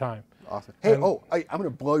years at a time. Awesome. Hey, I'm going to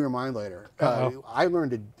blow your mind later. I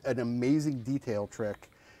learned an amazing detail trick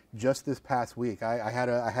just this past week. I had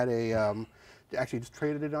a actually just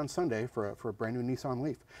traded it on Sunday for a brand new Nissan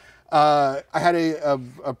Leaf. I had a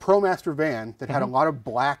ProMaster van that had a lot of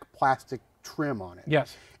black plastic trim on it.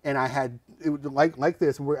 Yes. And I had it like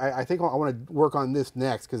this. I think I want to work on this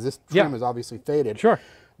next because this trim is obviously faded. Sure.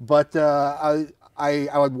 But I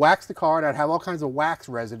would wax the car and I'd have all kinds of wax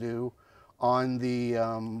residue on the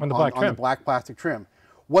black plastic trim.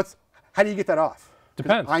 How do you get that off?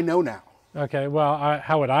 Depends. I know now. Okay, well,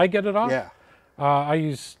 how would I get it off? Yeah. I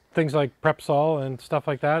use things like Prepsol and stuff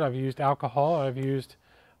like that. I've used alcohol. I've used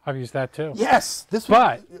that too. Yes.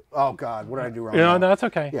 Oh God, what did I do wrong? No, that's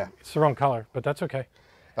okay. Yeah. It's the wrong color, but that's okay.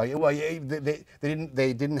 Well, yeah,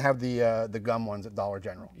 they didn't have the gum ones at Dollar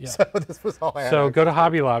General. Yeah. So this was all I had. So go to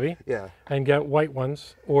Hobby Lobby. Yeah. And get white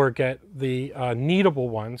ones or get the kneadable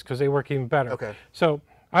ones because they work even better. Okay. So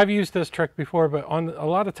I've used this trick before, but on a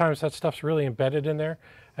lot of times that stuff's really embedded in there.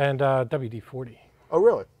 And WD-40. Oh,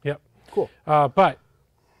 really? Yep. Cool. But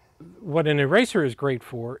what an eraser is great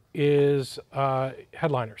for is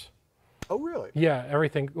headliners. Oh, really? Yeah,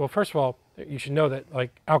 everything. Well, first of all, you should know that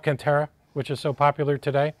like Alcantara, which is so popular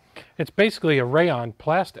today, it's basically a rayon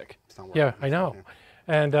plastic. It's not working. Yeah, I know.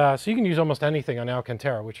 And so you can use almost anything on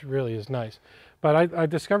Alcantara, which really is nice. But I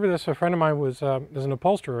discovered this. A friend of mine was an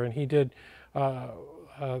upholsterer, and he did again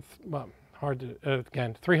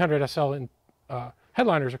 300 SL in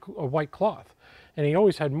headliners, a white cloth, and he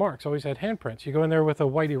always had marks, always had handprints. You go in there with a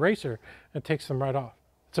white eraser, and it takes them right off.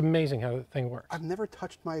 It's amazing how the thing works. I've never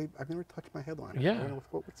touched my headliner. Yeah. I don't know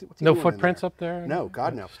what's he No doing footprints in there? up there? No,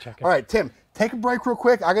 God no. Check it. All right, Tim, take a break real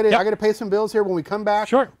quick. I gotta pay some bills here. When we come back,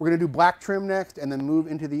 sure, we're gonna do black trim next, and then move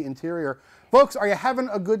into the interior. Folks, are you having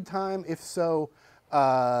a good time? If so,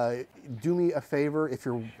 do me a favor if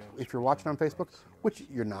you're watching on Facebook, which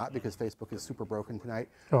you're not because Facebook is super broken tonight.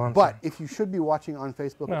 But if you should be watching on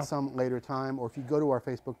Facebook at some later time, or if you go to our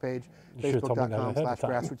Facebook page,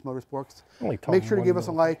 facebook.com/grassrootsmotorsports, make sure to give us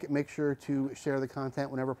a like, make sure to share the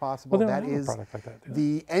content whenever possible. That is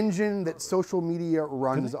the engine that social media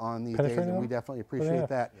runs on these days, and we definitely appreciate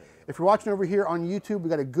that. If you're watching over here on YouTube, we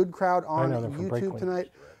got a good crowd on YouTube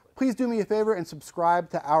tonight. Please do me a favor and subscribe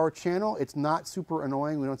to our channel. It's not super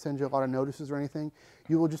annoying. We don't send you a lot of notices or anything.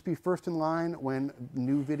 You will just be first in line when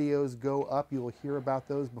new videos go up. You will hear about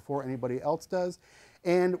those before anybody else does.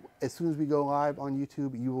 And as soon as we go live on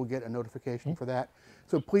YouTube, you will get a notification for that.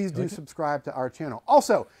 So please do subscribe to our channel.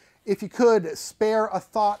 Also, if you could spare a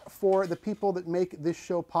thought for the people that make this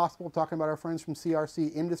show possible, talking about our friends from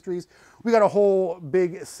CRC Industries. We got a whole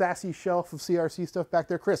big sassy shelf of CRC stuff back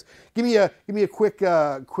there. Chris, give me a quick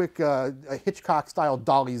Hitchcock style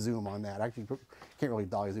dolly zoom on that. Actually, can't really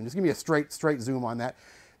dolly zoom. Just give me a straight zoom on that.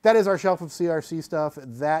 That is our shelf of CRC stuff.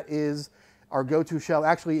 That is our go-to shelf.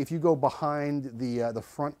 Actually, if you go behind the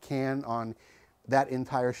front can on that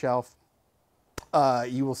entire shelf,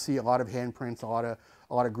 you will see a lot of handprints, a lot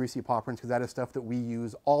of greasy paw prints, because that is stuff that we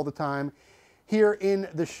use all the time here in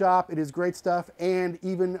the shop. It is great stuff, and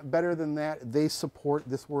even better than that, they support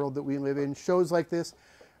this world that we live in. Shows like this,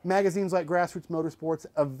 magazines like Grassroots Motorsports,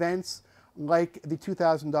 events like the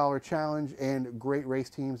 $2,000 Challenge, and great race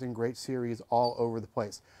teams and great series all over the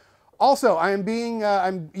place. Also, I'm being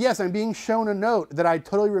shown a note that I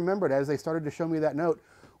totally remembered as they started to show me that note.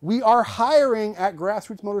 We are hiring at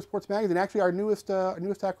Grassroots Motorsports Magazine, actually our newest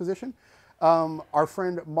acquisition. Our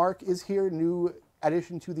friend Mark is here, new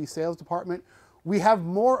addition to the sales department. We have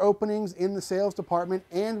more openings in the sales department,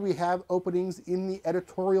 and we have openings in the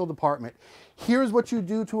editorial department. Here's what you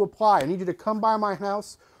do to apply. I need you to come by my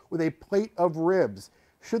house with a plate of ribs.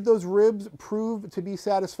 Should those ribs prove to be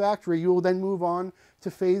satisfactory, you will then move on to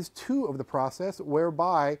phase 2 of the process,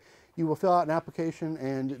 whereby you will fill out an application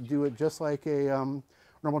and do it just like a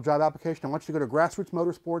normal job application, I want you to go to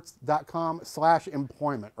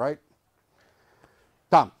grassrootsmotorsports.com/employment, right?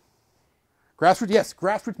 Tom.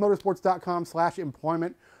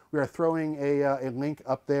 Grassrootsmotorsports.com/employment. We are throwing a link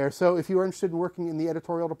up there. So if you are interested in working in the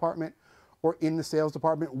editorial department or in the sales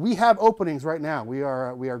department, we have openings right now. We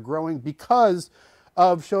are growing because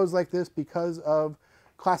of shows like this, because of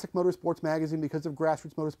Classic Motorsports Magazine, because of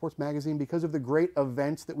Grassroots Motorsports Magazine, because of the great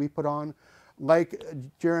events that we put on, like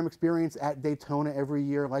GRM Experience at Daytona every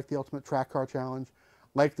year, like the Ultimate Track Car Challenge,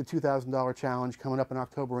 like the $2,000 Challenge coming up in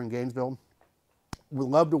October in Gainesville. We'd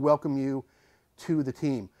love to welcome you to the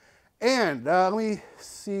team. And let me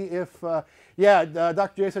see if,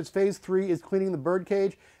 Dr. J says phase 3 is cleaning the bird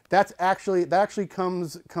cage. That actually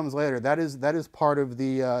comes later. That is part of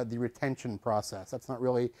the retention process. That's not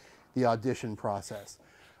really the audition process.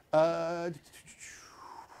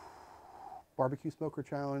 Barbecue Smoker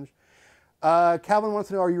Challenge. Calvin wants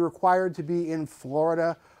to know, are you required to be in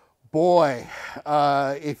Florida? Boy,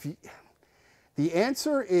 the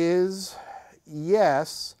answer is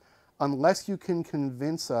yes, unless you can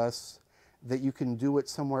convince us that you can do it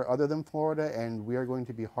somewhere other than Florida, and we are going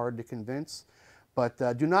to be hard to convince. But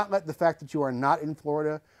do not let the fact that you are not in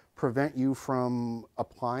Florida prevent you from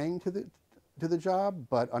applying to the job,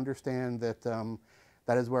 but understand that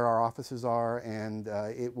that is where our offices are, and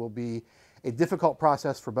it will be a difficult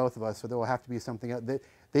process for both of us, so there will have to be something else.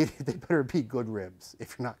 They better be good ribs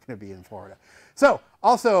if you're not going to be in Florida. So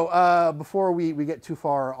also, before we get too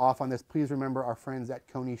far off on this, please remember our friends at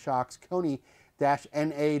Coney Shocks,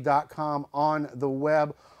 coney-na.com on the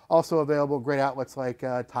web. Also available, great outlets like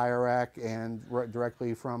Tire Rack and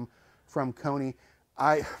directly from Coney.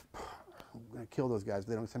 I'm going to kill those guys if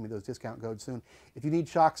they don't send me those discount codes soon. If you need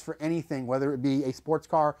shocks for anything, whether it be a sports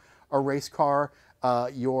car, a race car,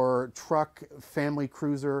 your truck, family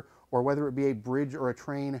cruiser, or whether it be a bridge or a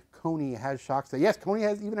train, Coney has shocks. Yes, Coney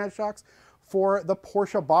even has shocks for the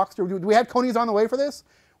Porsche Boxster. Do we have Coneys on the way for this?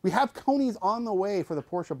 We have Coneys on the way for the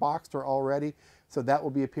Porsche Boxster already. So that will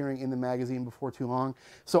be appearing in the magazine before too long.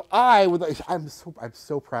 So I'm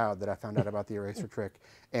so proud that I found out about the eraser trick.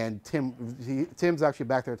 And Tim's actually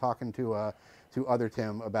back there talking to other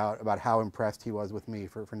Tim about how impressed he was with me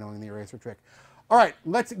for knowing the eraser trick. All right,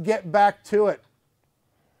 let's get back to it.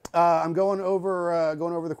 I'm going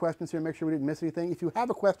over the questions here, make sure we didn't miss anything. If you have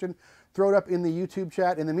a question, throw it up in the YouTube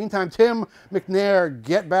chat. In the meantime, Tim McNair,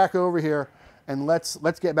 get back over here. And let's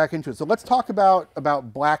get back into it. So let's talk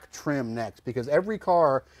about black trim next, because every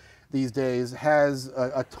car these days has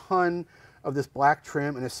a ton of this black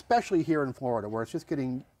trim, and especially here in Florida, where it's just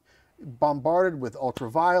getting bombarded with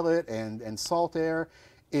ultraviolet and salt air.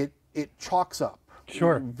 It chalks up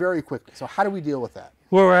very quickly. So how do we deal with that?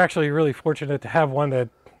 Well, we're actually really fortunate to have one that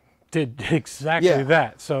did exactly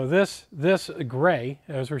that. So this gray,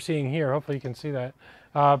 as we're seeing here, hopefully you can see that,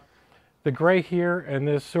 the gray here and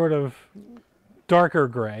this sort of darker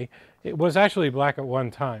gray, it was actually black at one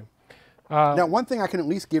time. Now, one thing I can at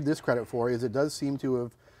least give this credit for is it does seem to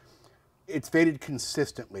have, it's faded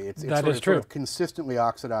consistently. It's sort of consistently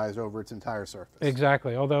oxidized over its entire surface.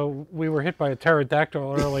 Exactly, although we were hit by a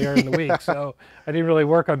pterodactyl earlier in the week, so I didn't really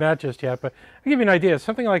work on that just yet. But I'll give you an idea,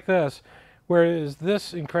 something like this, whereas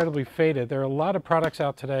this incredibly faded, there are a lot of products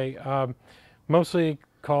out today, mostly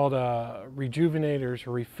called rejuvenators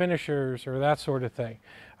or refinishers or that sort of thing.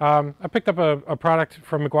 I picked up a product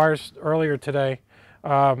from Meguiar's earlier today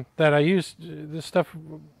that I used. This stuff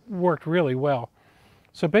worked really well.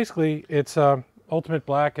 So basically it's Ultimate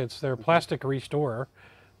Black, it's their plastic restorer,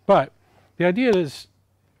 but the idea is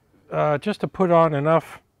just to put on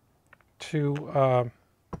enough to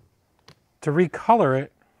recolor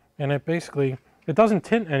it, and it doesn't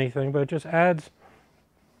tint anything, but it just adds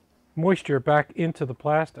moisture back into the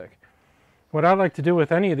plastic. What I like to do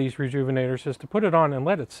with any of these rejuvenators is to put it on and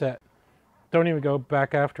let it set. Don't even go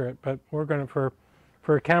back after it, but we're going to,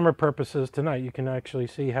 for camera purposes tonight, you can actually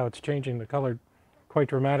see how it's changing the color quite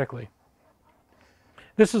dramatically.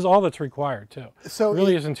 This is all that's required too. So it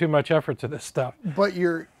really isn't too much effort to this stuff. But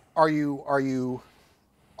are you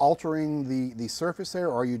altering the surface there,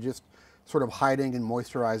 or are you just sort of hiding and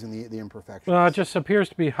moisturizing the imperfections? Well, it just appears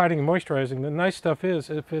to be hiding and moisturizing. The nice stuff is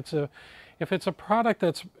if it's a product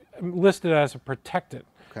that's listed as a protectant,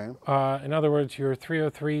 okay. In other words, your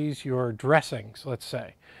 303s, your dressings, let's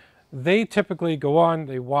say, they typically go on,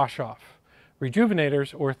 they wash off.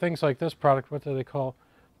 Rejuvenators, or things like this product, what do they call,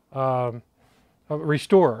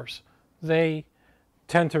 restorers, they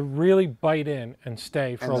tend to really bite in and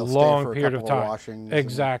stay for a long period of time.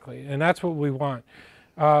 Exactly, and that's what we want.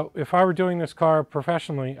 If I were doing this car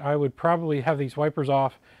professionally, I would probably have these wipers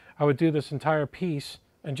off. I would do this entire piece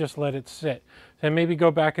and just let it sit. And maybe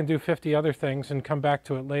go back and do 50 other things and come back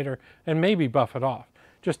to it later and maybe buff it off.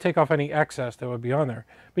 Just take off any excess that would be on there.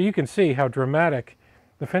 But you can see how dramatic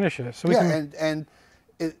the finish is. So and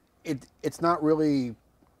it's not really...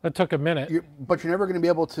 It took a minute. But you're never going to be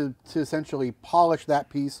able to essentially polish that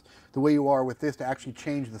piece the way you are with this to actually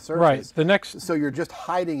change the surface. Right. The next. So you're just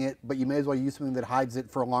hiding it, but you may as well use something that hides it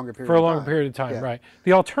for a longer period of time. For a longer period of time, right.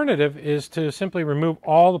 The alternative is to simply remove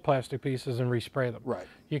all the plastic pieces and respray them. Right.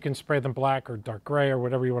 You can spray them black or dark gray or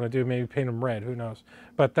whatever you want to do, maybe paint them red, who knows.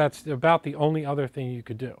 But that's about the only other thing you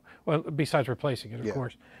could do. Well, besides replacing it, of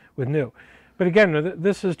course, with new. But again,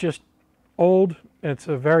 this is just old, and it's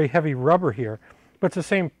a very heavy rubber here. But it's the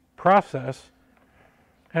same process.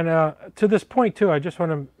 And to this point, too, I just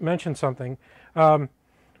want to mention something.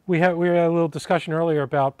 We had a little discussion earlier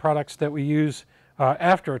about products that we use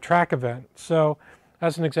after a track event. So,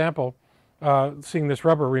 as an example, seeing this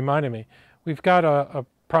rubber reminded me. We've got a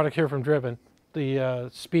product here from Driven, the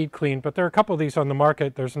Speed Clean, but there are a couple of these on the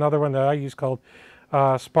market. There's another one that I use called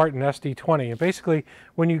Spartan SD20. And basically,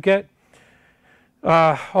 when you get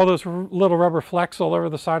all those little rubber flecks all over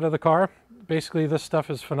the side of the car, basically this stuff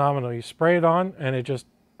is phenomenal. You spray it on and it just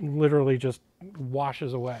literally just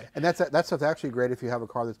washes away. And that's actually great if you have a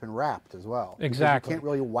car that's been wrapped as well. Exactly. You can't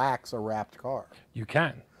really wax a wrapped car. You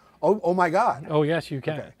can. Oh my God. Oh yes, you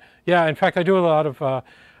can. Okay. Yeah, in fact, I do a lot of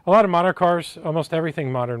modern cars. Almost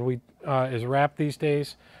everything modern is wrapped these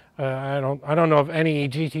days. I don't know of any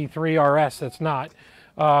GT3 RS that's not,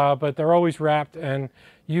 but they're always wrapped, and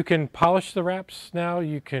you can polish the wraps now.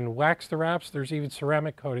 You can wax the wraps. There's even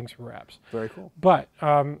ceramic coatings for wraps. Very cool. But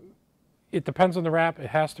it depends on the wrap.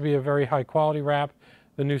 It has to be a very high quality wrap.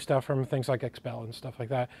 The new stuff from things like Expel and stuff like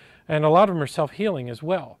that. And a lot of them are self-healing as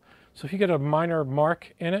well. So if you get a minor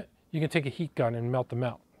mark in it, you can take a heat gun and melt them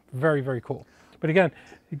out. Very, very cool. But again,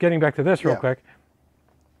 getting back to this real quick,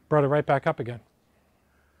 brought it right back up again.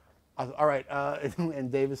 All right. And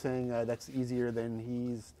Dave is saying that's easier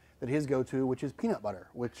than his go-to, which is peanut butter,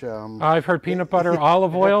 which... I've heard peanut butter.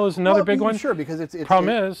 Olive oil is another big one. Sure, because it's...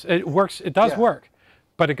 Problem is, it works. It does work,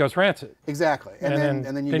 but it goes rancid. Exactly. And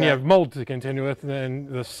then you have mold to continue with, and then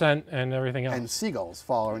the scent and everything else. And seagulls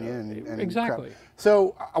following you. And exactly. Crap.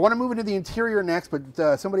 So I want to move into the interior next,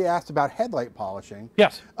 but somebody asked about headlight polishing.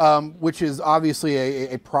 Yes. Which is obviously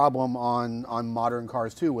a problem on modern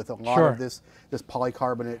cars too, with a lot of this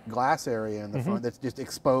polycarbonate glass area in the front that's just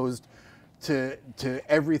exposed to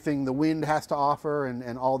everything the wind has to offer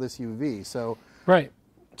and all this UV. So right.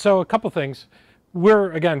 So a couple things.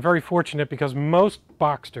 We're, again, very fortunate because most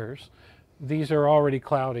Boxsters, these are already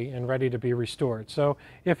cloudy and ready to be restored. So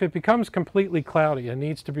if it becomes completely cloudy and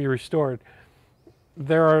needs to be restored,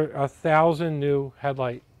 there are 1,000 new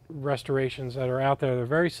headlight restorations that are out there. They're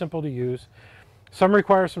very simple to use. Some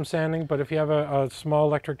require some sanding, but if you have a small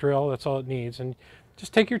electric drill, that's all it needs. And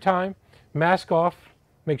just take your time, mask off,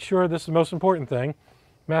 make sure, this is the most important thing,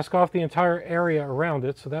 mask off the entire area around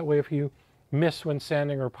it, so that way if you miss when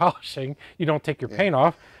sanding or polishing, you don't take your paint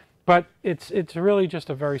off. But it's really just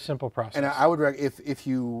a very simple process. And I would recommend, if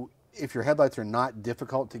your headlights are not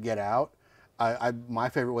difficult to get out, my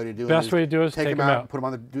favorite way to do Best way to do is take them out, put them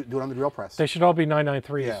on do it on the drill press. They should all be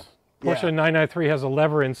 993s. Yeah. Porsche 993 has a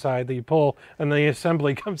lever inside that you pull, and the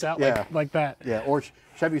assembly comes out like that. Yeah, or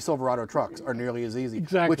Chevy Silverado trucks are nearly as easy.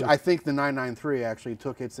 Exactly. Which I think the 993 actually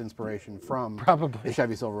took its inspiration from the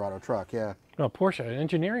Chevy Silverado truck, yeah. No, Porsche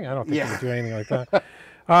engineering, I don't think they would do anything like that.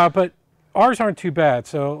 But ours aren't too bad.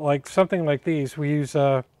 So like something like these, we use,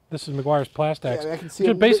 this is Meguiar's Plastex. Yeah, I can see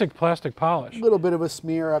a basic plastic polish. A little bit of a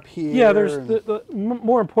smear up here. Yeah, there's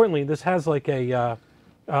more importantly, this has like a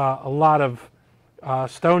lot of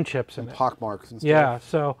stone chips in it. Pock marks and stuff. Yeah,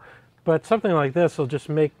 so, but something like this will just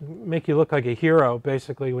make you look like a hero,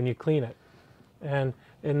 basically, when you clean it. And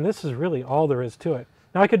this is really all there is to it.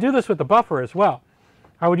 Now, I could do this with the buffer as well.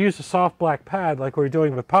 I would use a soft black pad like we're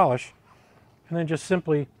doing with polish, and then just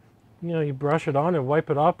simply, you brush it on and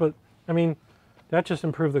wipe it off. But, I mean, that just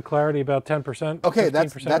improved the clarity about 10%. Okay,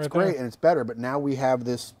 that's great, and it's better. But now we have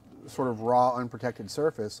this sort of raw, unprotected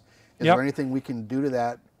surface. Is there anything we can do to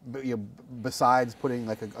that besides putting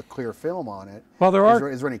like a clear film on it? Well,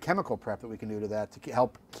 is there any chemical prep that we can do to that to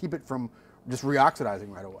help keep it from just reoxidizing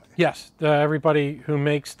right away? Yes, everybody who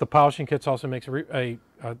makes the polishing kits also makes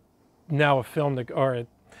now a film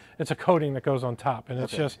it's a coating that goes on top, and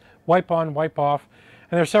it's just wipe on, wipe off.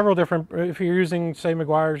 And there's several different. If you're using, say,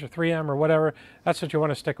 Meguiar's or 3M or whatever, that's what you want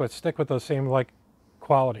to stick with. Stick with the same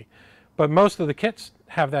quality. But most of the kits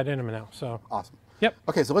have that in them now. So awesome. Yep.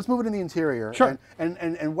 Okay, so let's move into the interior. Sure.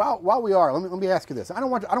 And while we are, let me ask you this. I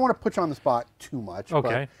don't want to put you on the spot too much. Okay.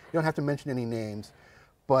 But you don't have to mention any names,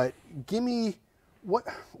 but give me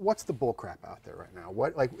what's the bull crap out there right now?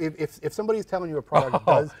 What, like, if somebody's telling you a product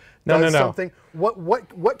does something,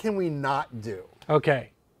 what can we not do?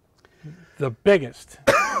 Okay, the biggest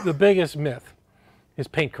the biggest myth is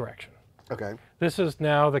paint correction. Okay. This is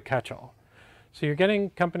now the catch-all. So you're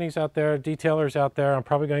getting companies out there, detailers out there. I'm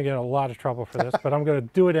probably going to get in a lot of trouble for this, but I'm going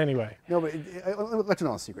to do it anyway. No, but let you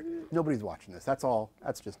know a secret. Nobody's watching this. That's all.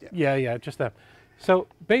 That's just it. Yeah, just that. So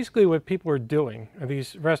basically, what people are doing,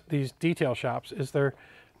 these detail shops, is they're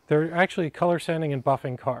actually color sanding and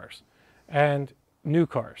buffing cars, and new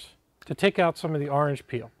cars, to take out some of the orange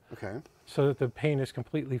peel. Okay. So that the paint is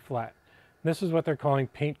completely flat. This is what they're calling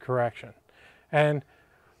paint correction, and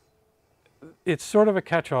it's sort of a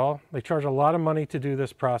catch-all. They charge a lot of money to do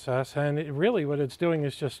this process, and really what it's doing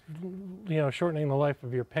is just, shortening the life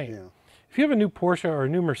of your paint. Yeah. If you have a new Porsche or a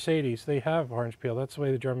new Mercedes, they have orange peel. That's the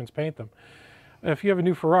way the Germans paint them. If you have a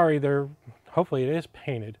new Ferrari, hopefully it is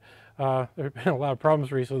painted. There have been a lot of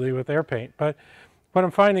problems recently with their paint, but what I'm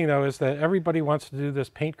finding though is that everybody wants to do this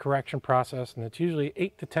paint correction process, and it's usually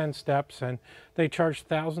 8 to 10 steps, and they charge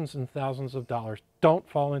thousands and thousands of dollars. Don't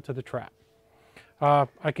fall into the trap.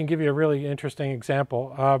 I can give you a really interesting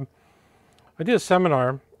example. I did a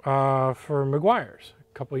seminar for Meguiar's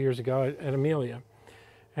a couple of years ago at Amelia,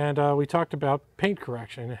 and we talked about paint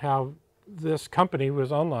correction and how this company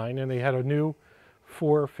was online, and they had a new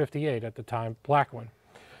 458 at the time, black one.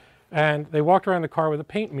 And they walked around the car with a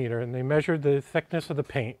paint meter, and they measured the thickness of the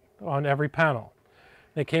paint on every panel.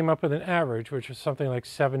 They came up with an average, which is something like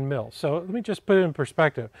 7 mils. So let me just put it in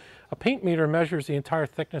perspective. A paint meter measures the entire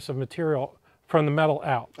thickness of material from the metal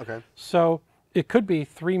out. Okay. So it could be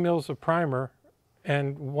 3 mils of primer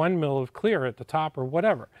and 1 mil of clear at the top or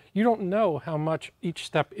whatever. You don't know how much each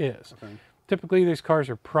step is. Okay. Typically these cars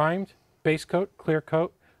are primed, base coat, clear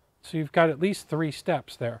coat. So you've got at least 3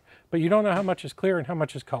 steps there, but you don't know how much is clear and how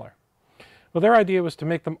much is color. Well, their idea was to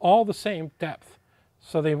make them all the same depth.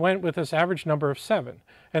 So they went with this average number of 7,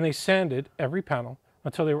 and they sanded every panel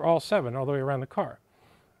until they were all 7 all the way around the car.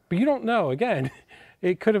 But you don't know, again,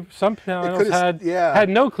 it could have, some panels had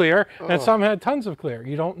no clear, and some had tons of clear.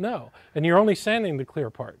 You don't know. And you're only sanding the clear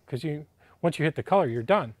part, because once you hit the color, you're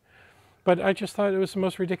done. But I just thought it was the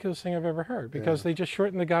most ridiculous thing I've ever heard, because they just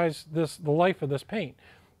shortened the life of this paint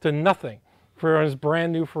to nothing for his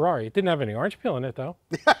brand new Ferrari. It didn't have any orange peel in it, though.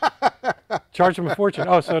 Charged him a fortune.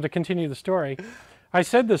 Oh, so to continue the story, I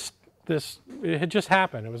said this, it had just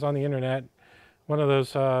happened. It was on the internet, one of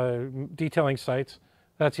those detailing sites.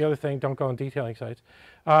 That's the other thing, don't go on detailing sites.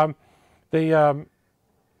 When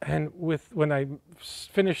I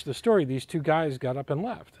finished the story, these 2 guys got up and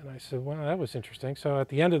left. And I said, well, that was interesting. So at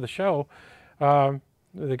the end of the show,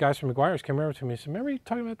 the guys from Meguiar's came over to me and said, remember you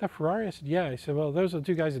talking about that Ferrari? I said, yeah. I said, well, those are the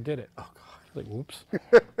 2 guys that did it. Oh, God. Like, whoops.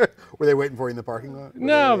 Were they waiting for you in the parking lot?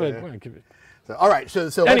 No, but well, give it. So, all right. So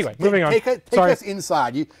anyway, moving on. Take us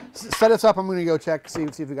inside. You set us up. I'm going to go check, see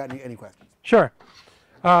if we got any questions. Sure.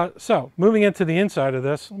 So moving into the inside of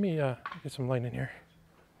this, let me get some light in here.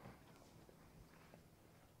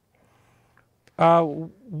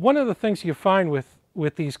 One of the things you find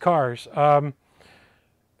with these cars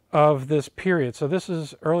of this period, so this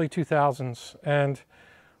is early 2000s and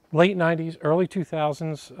late 90s, early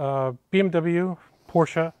 2000s, BMW,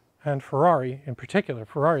 Porsche, and Ferrari in particular.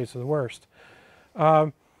 Ferraris are the worst.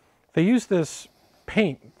 They use this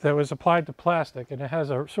paint that was applied to plastic, and it has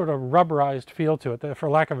a sort of rubberized feel to it, for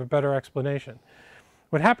lack of a better explanation.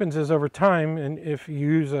 What happens is over time, and if you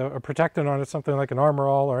use a protectant on it, something like an Armor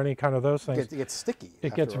All or any kind of those things, it gets sticky.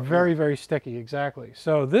 It gets very, very sticky, exactly.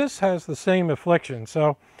 So this has the same affliction.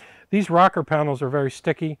 So these rocker panels are very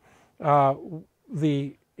sticky.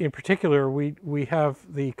 In particular, we have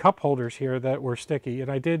the cup holders here that were sticky,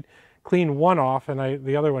 and I did clean one off, and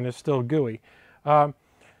the other one is still gooey. To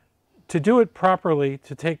do it properly,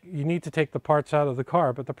 you need to take the parts out of the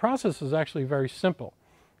car, but the process is actually very simple.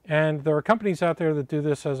 And there are companies out there that do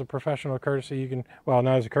this as a professional courtesy. Well,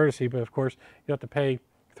 not as a courtesy, but of course you have to pay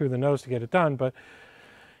through the nose to get it done. But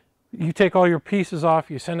you take all your pieces off,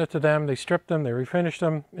 you send it to them, they strip them, they refinish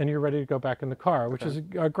them, and you're ready to go back in the car, which is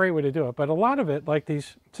a great way to do it. But a lot of it, like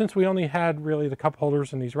these, since we only had really the cup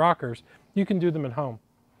holders and these rockers, you can do them at home.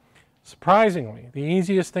 Surprisingly, the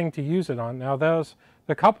easiest thing to use it on, now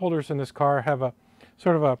the cup holders in this car have a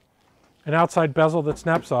sort of an outside bezel that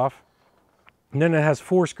snaps off, and then it has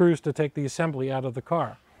 4 screws to take the assembly out of the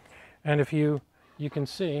car. And if you can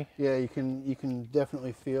see. Yeah, you can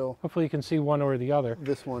definitely feel. Hopefully you can see one or the other.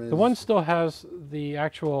 This one is. The one still has the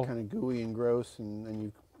actual. Kind of gooey and gross, and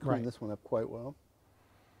you clean this one up quite well.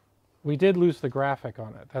 We did lose the graphic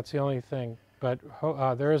on it. That's the only thing. But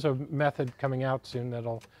there is a method coming out soon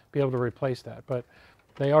that'll be able to replace that. But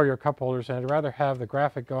they are your cup holders, and I'd rather have the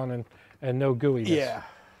graphic on and no gooiness. Yeah.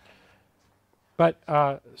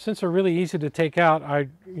 But since they're really easy to take out,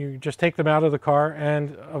 you just take them out of the car,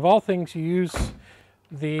 and of all things, you use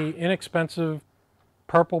the inexpensive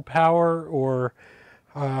Purple Power or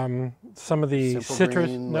some of the Simple citrus,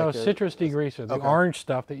 green, no, like citrus degreaser. The orange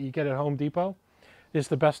stuff that you get at Home Depot is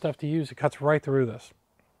the best stuff to use. It cuts right through this.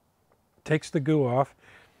 Takes the goo off,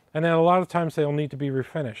 and then a lot of times they'll need to be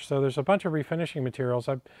refinished. So there's a bunch of refinishing materials.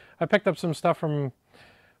 I picked up some stuff from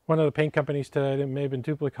one of the paint companies today. It may have been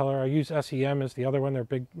Duplicolor. I use SEM as the other one. They're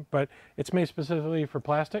big, but it's made specifically for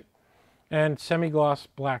plastic, and semi-gloss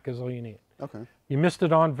black is all you need. Okay. You mist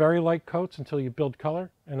it on very light coats until you build color,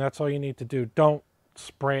 and that's all you need to do. Don't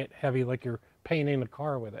spray it heavy like you're painting the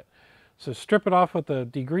car with it. So strip it off with the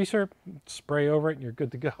degreaser, spray over it, and you're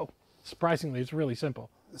good to go. Surprisingly, it's really simple.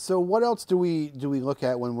 So what else do we look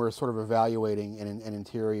at when we're sort of evaluating an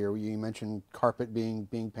interior? You mentioned carpet being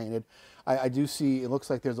painted. I do see, it looks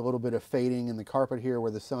like there's a little bit of fading in the carpet here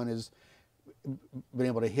where the sun has been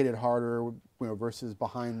able to hit it harder, versus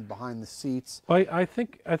behind the seats. Well, I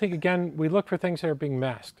think again, we look for things that are being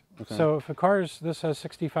masked. Okay. So if a car this has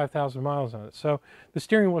 65,000 miles on it, so the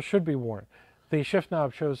steering wheel should be worn. The shift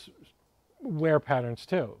knob shows wear patterns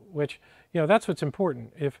too, which, that's what's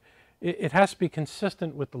important. If it has to be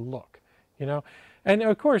consistent with the look, and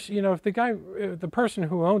of course, if the person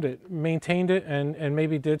who owned it maintained it and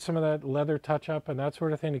maybe did some of that leather touch up and that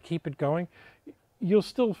sort of thing to keep it going, you'll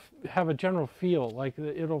still have a general feel like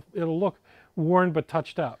it'll look worn but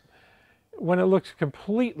touched up. When it looks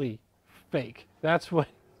completely fake, that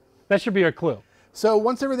should be a clue. So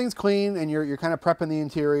once everything's clean and you're kind of prepping the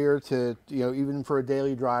interior to, even for a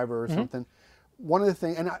daily driver or something, one of the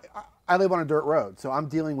things, and I live on a dirt road, so I'm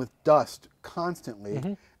dealing with dust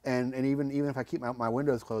constantly, and even if I keep my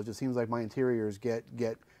windows closed, it seems like my interiors get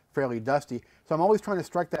fairly dusty. So I'm always trying to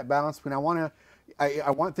strike that balance between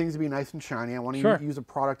I want things to be nice and shiny. I want to use a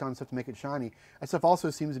product on stuff to make it shiny. That stuff also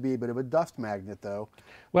seems to be a bit of a dust magnet, though.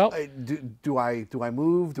 Well, do I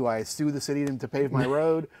move? Do I sue the city to pave my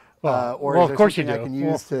road? Or is there of course you something do. I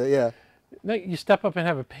can use to No, you step up and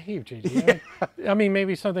have it paved, JG. I mean,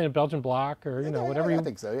 maybe something in Belgian block or whatever I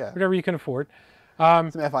think so. Yeah. Whatever you can afford.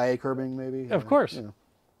 Some FIA curbing, maybe. Of course.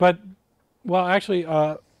 But actually,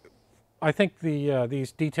 I think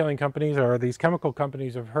these detailing companies or these chemical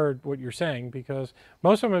companies have heard what you're saying, because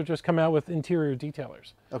most of them have just come out with interior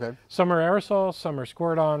detailers. Okay. Some are aerosol, some are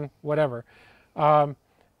squirt-on, whatever.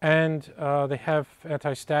 And they have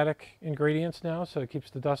anti-static ingredients now, so it keeps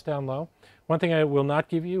the dust down low. One thing I will not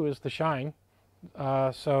give you is the shine.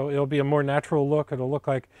 So it'll be a more natural look. It'll look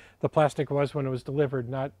like the plastic was when it was delivered,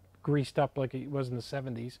 not greased up like it was in the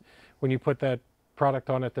 70s when you put that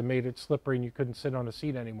product on it that made it slippery and you couldn't sit on a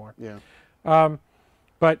seat anymore. Yeah.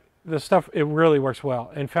 But the stuff, it really works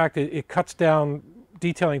well. In fact, it cuts down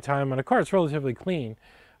detailing time on a car. It's relatively clean.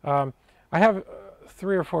 I have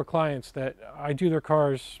 3 or 4 clients that I do their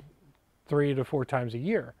cars 3 to 4 times a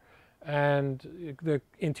year, and the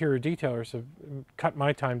interior detailers have cut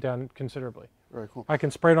my time down considerably. Very cool. I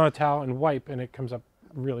can spray it on a towel and wipe, and it comes up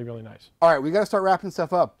really, really nice. All right, we got to start wrapping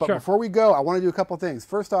stuff up. But before we go, I want to do a couple things.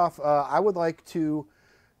 First off, I would like to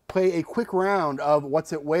play a quick round of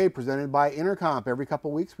What's It Weigh presented by Intercomp. Every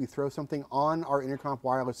couple weeks, we throw something on our Intercomp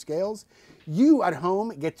wireless scales. You at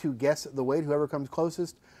home get to guess the weight. Whoever comes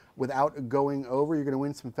closest without going over, you're going to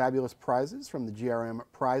win some fabulous prizes from the GRM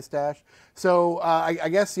prize stash. So I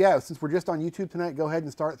guess, since we're just on YouTube tonight, go ahead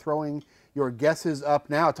and start throwing your guesses up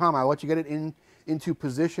now. Tom, I'll let you get it into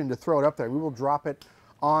position to throw it up there. We will drop it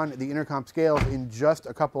on the Intercomp scales in just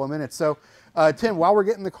a couple of minutes. So, Tim, while we're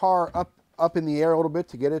getting the car up in the air a little bit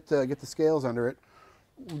to get the scales under it,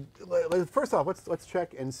 first off, let's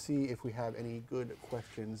check and see if we have any good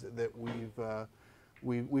questions that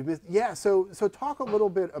we've missed. Yeah. So talk a little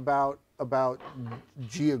bit about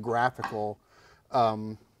geographical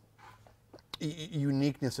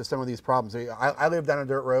uniqueness of some of these problems. I live down a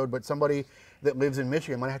dirt road, but somebody that lives in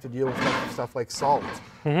Michigan might have to deal with stuff like salt,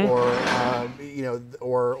 or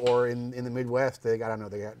in the Midwest they got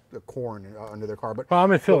corn under their car. But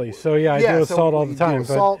I'm in Philly, so I deal with salt all the time.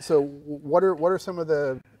 Salt. So what are some of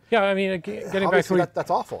the I mean, getting back to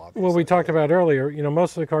that's awful. Obviously. What we talked about earlier,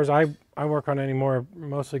 most of the cars I work on anymore,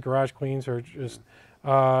 mostly garage cleans, or just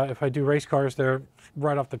if I do race cars, they're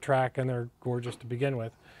right off the track and they're gorgeous to begin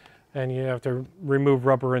with. And you have to remove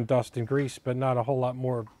rubber and dust and grease, but not a whole lot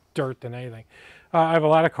more dirt than anything. I have a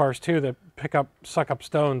lot of cars too that suck up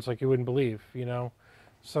stones like you wouldn't believe.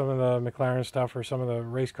 Some of the McLaren stuff or some of the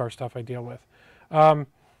race car stuff I deal with.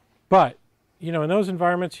 But you know, in those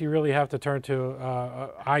environments, you really have to turn to,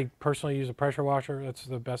 I personally use a pressure washer. That's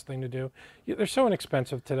the best thing to do. They're so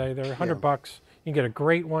inexpensive today. They're $100. You can get a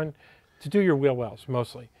great one to do your wheel wells,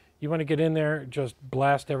 mostly. You want to get in there, just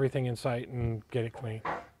blast everything in sight and get it clean.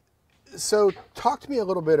 So talk to me a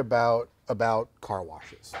little bit about car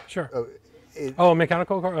washes. Sure.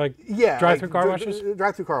 Mechanical car, like drive-through car washes?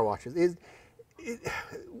 Drive-through car washes.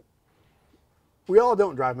 We all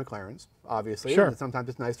don't drive McLarens, obviously. Sure. Sometimes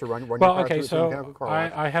it's nice to run your car through a mechanical car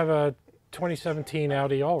wash. I have a 2017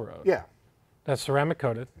 Audi Allroad. Yeah. That's ceramic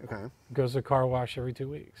coated. Okay. Goes to the car wash every 2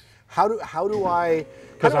 weeks. How do I?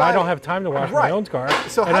 Because I don't have time to wash my own car,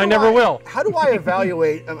 so and I never will. How do I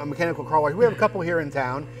evaluate a mechanical car wash? We have a couple here in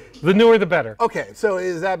town. The newer, the better. Okay, so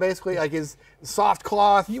is that basically like is soft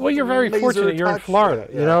cloth? Well, you're very fortunate. You're in Florida.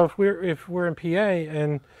 Yeah. You know, if we're in PA,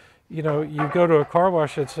 and you know, you go to a car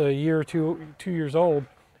wash that's a year or 2 years old.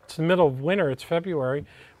 It's the middle of winter. It's February.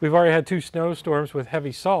 We've already had 2 snowstorms with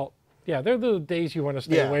heavy salt. Yeah, they're the days you want to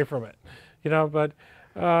stay away from it. You know, but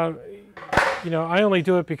you know, I only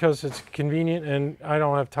do it because it's convenient and I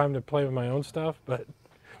don't have time to play with my own stuff. But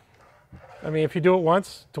I mean, if you do it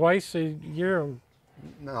once, twice a year,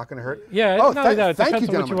 not going to hurt. Yeah, not only that, it depends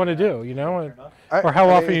on what you want to do, you know, or how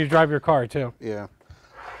often you drive your car too. Yeah.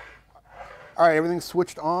 All right, everything's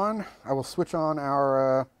switched on. I will switch on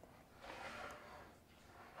our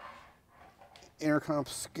intercomp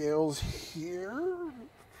scales here.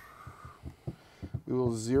 We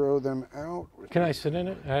will zero them out. Can I sit in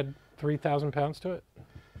it? Add 3,000 pounds to it?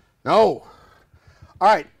 No. All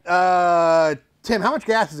right, Tim, how much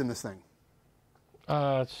gas is in this thing?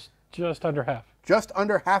 It's just under half. Just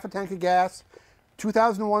under half a tank of gas.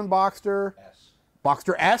 2001 Boxster. S.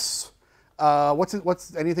 Boxster S.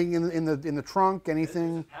 What's anything in the trunk?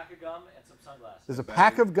 Anything? There's a pack of gum and some sunglasses. There's a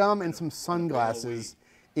pack of gum and some sunglasses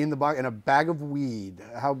in the box, and a bag of weed.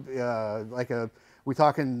 How we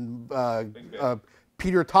talking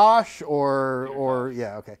Peter Tosh or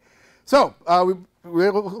yeah, okay. So it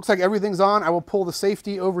looks like everything's on. I will pull the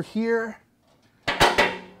safety over here.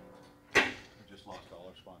 Just lost all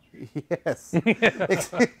our sponsors. Yes,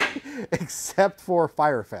 except for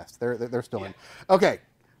Firefest. They're still in. Okay,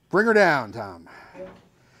 bring her down, Tom.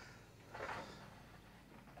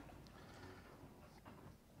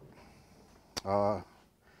 The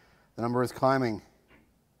number is climbing,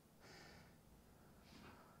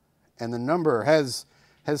 and the number has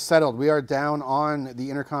settled. We are down on the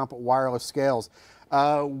Intercomp wireless scales.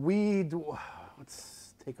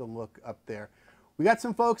 Let's take a look up there. We got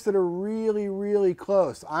some folks that are really, really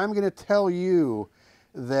close. I'm going to tell you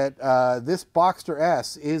that this Boxster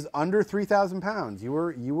S is under 3,000 pounds. You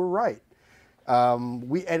were right.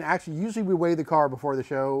 And actually, usually we weigh the car before the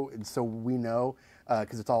show, and so we know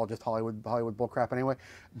because it's all just Hollywood bullcrap anyway.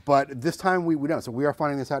 But this time we don't. So we are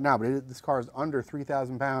finding this out now. But this car is under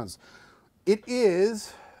 3,000 pounds. It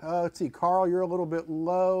is. Let's see, Carl, you're a little bit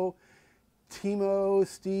low. Timo,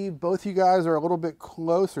 Steve, both you guys are a little bit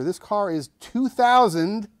closer. This car is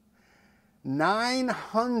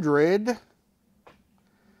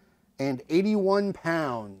 2,981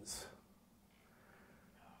 pounds.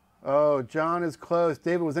 Oh, John is close.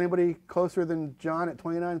 David, was anybody closer than John at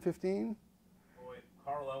 29.15? Boy,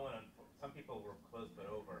 Carl Owen, some people were close but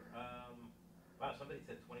over. Wow, somebody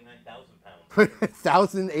said 29,000 pounds.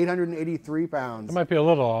 1,883 pounds. That might be a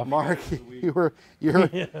little off. Mark,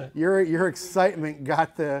 your excitement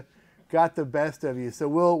got the best of you. So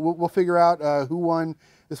we'll figure out who won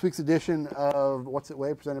this week's edition of What's It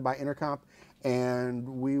Weigh, presented by Intercomp, and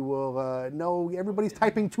we will know. Everybody's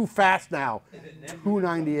typing too fast now.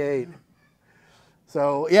 298.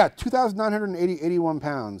 So yeah, 2,981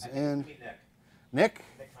 pounds. And Nick.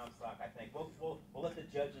 I think we'll let the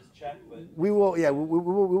judges check, but we will. Yeah, we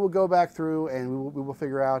will go back through and we will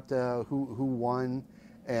figure out who won,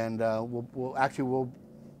 and we'll.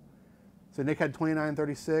 So Nick had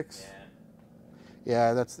 29.36.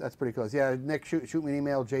 Yeah, that's pretty close. Yeah, Nick, shoot me an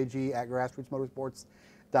email,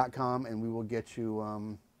 jg@grassrootsmotorsports.com, and we will get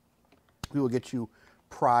you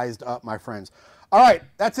prized up, my friends. All right,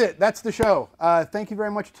 that's it. That's the show. Thank you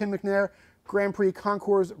very much, Tim McNair. Grand Prix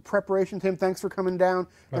Concours Preparation. Tim, thanks for coming down.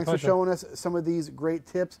 Thanks for showing us some of these great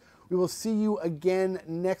tips. We will see you again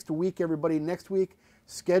next week, everybody. Next week,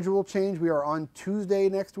 schedule change. We are on Tuesday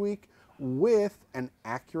next week with an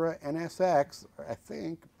Acura NSX, I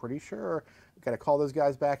think, pretty sure. We've got to call those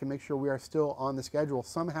guys back and make sure we are still on the schedule.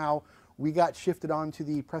 Somehow, we got shifted onto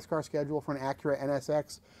the press car schedule for an Acura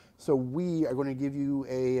NSX. So we are going to give you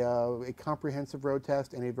a comprehensive road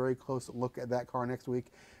test and a very close look at that car next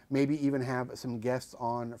week. Maybe even have some guests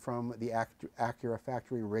on from the Acura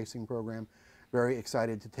factory racing program very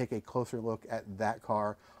excited to take a closer look at that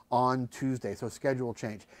car on Tuesday. So schedule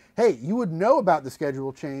change. Hey, you would know about the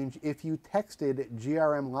schedule change if you texted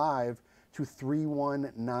GRM Live to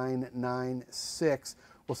 31996.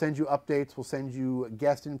 We'll send you updates. We'll send you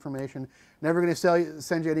guest information. Never going to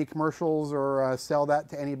send you any commercials or sell that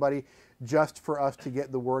to anybody, just for us to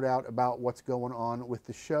get the word out about what's going on with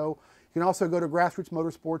the show. You can also go to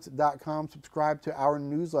grassrootsmotorsports.com, subscribe to our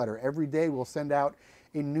newsletter. Every day we'll send out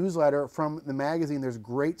a newsletter from the magazine. There's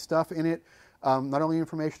great stuff in it. Not only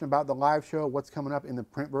information about the live show, what's coming up in the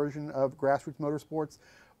print version of Grassroots Motorsports,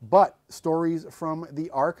 but stories from the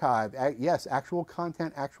archive. Yes, actual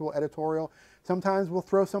content, actual editorial. Sometimes we'll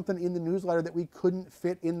throw something in the newsletter that we couldn't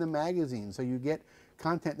fit in the magazine. So you get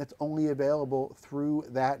content that's only available through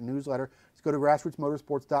that newsletter. Just go to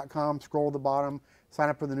grassrootsmotorsports.com, scroll to the bottom, sign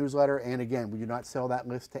up for the newsletter. And again, we do not sell that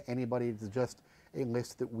list to anybody. It's just a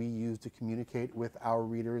list that we use to communicate with our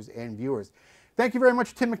readers and viewers. Thank you very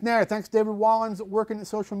much, Tim McNair. Thanks, David Wallens, working in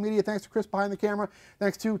social media. Thanks to Chris behind the camera.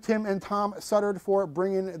 Thanks to Tim and Tom Suttard for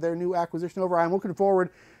bringing their new acquisition over. I'm looking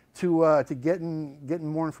forward to getting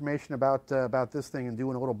more information about this thing and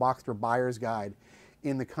doing a little Boxster buyer's guide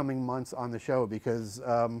in the coming months on the show, because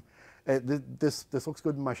this looks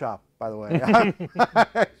good in my shop, by the way.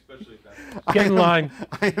 Especially that. Get in line.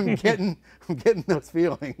 I'm getting those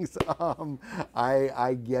feelings.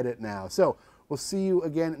 I get it now. So we'll see you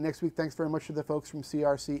again next week. Thanks very much to the folks from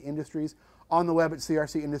CRC Industries on the web at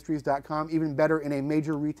crcindustries.com. Even better, in a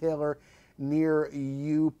major retailer near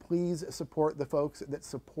you. Please support the folks that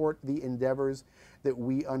support the endeavors that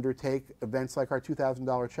we undertake. Events like our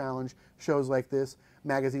 $2,000 challenge, shows like this,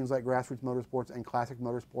 magazines like Grassroots Motorsports and Classic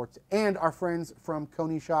Motorsports, and our friends from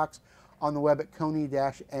Coney Shocks on the web at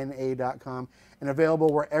coney-na.com, and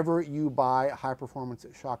available wherever you buy high-performance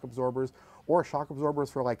shock absorbers, or shock absorbers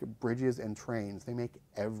for like bridges and trains. They make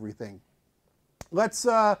everything. Let's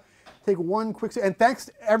take one quick, and thanks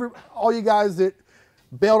to all you guys that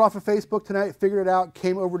bailed off of Facebook tonight, figured it out,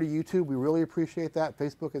 came over to YouTube. We really appreciate that.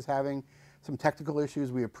 Facebook is having some technical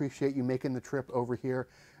issues. We appreciate you making the trip over here.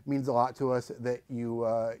 It means a lot to us that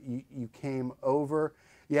you came over.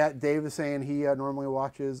 Yeah, Dave is saying he normally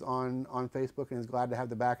watches on Facebook and is glad to have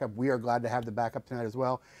the backup. We are glad to have the backup tonight as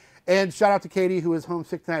well. And shout out to Katie, who is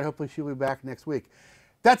homesick tonight. Hopefully she'll be back next week.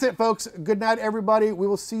 That's it, folks. Good night, everybody. We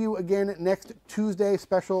will see you again next Tuesday,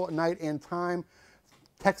 special night and time.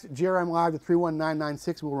 Text GRM Live to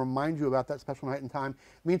 31996. We'll remind you about that special night and time.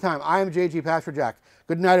 Meantime, I am JG Pasterjack.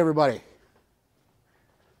 Good night, everybody.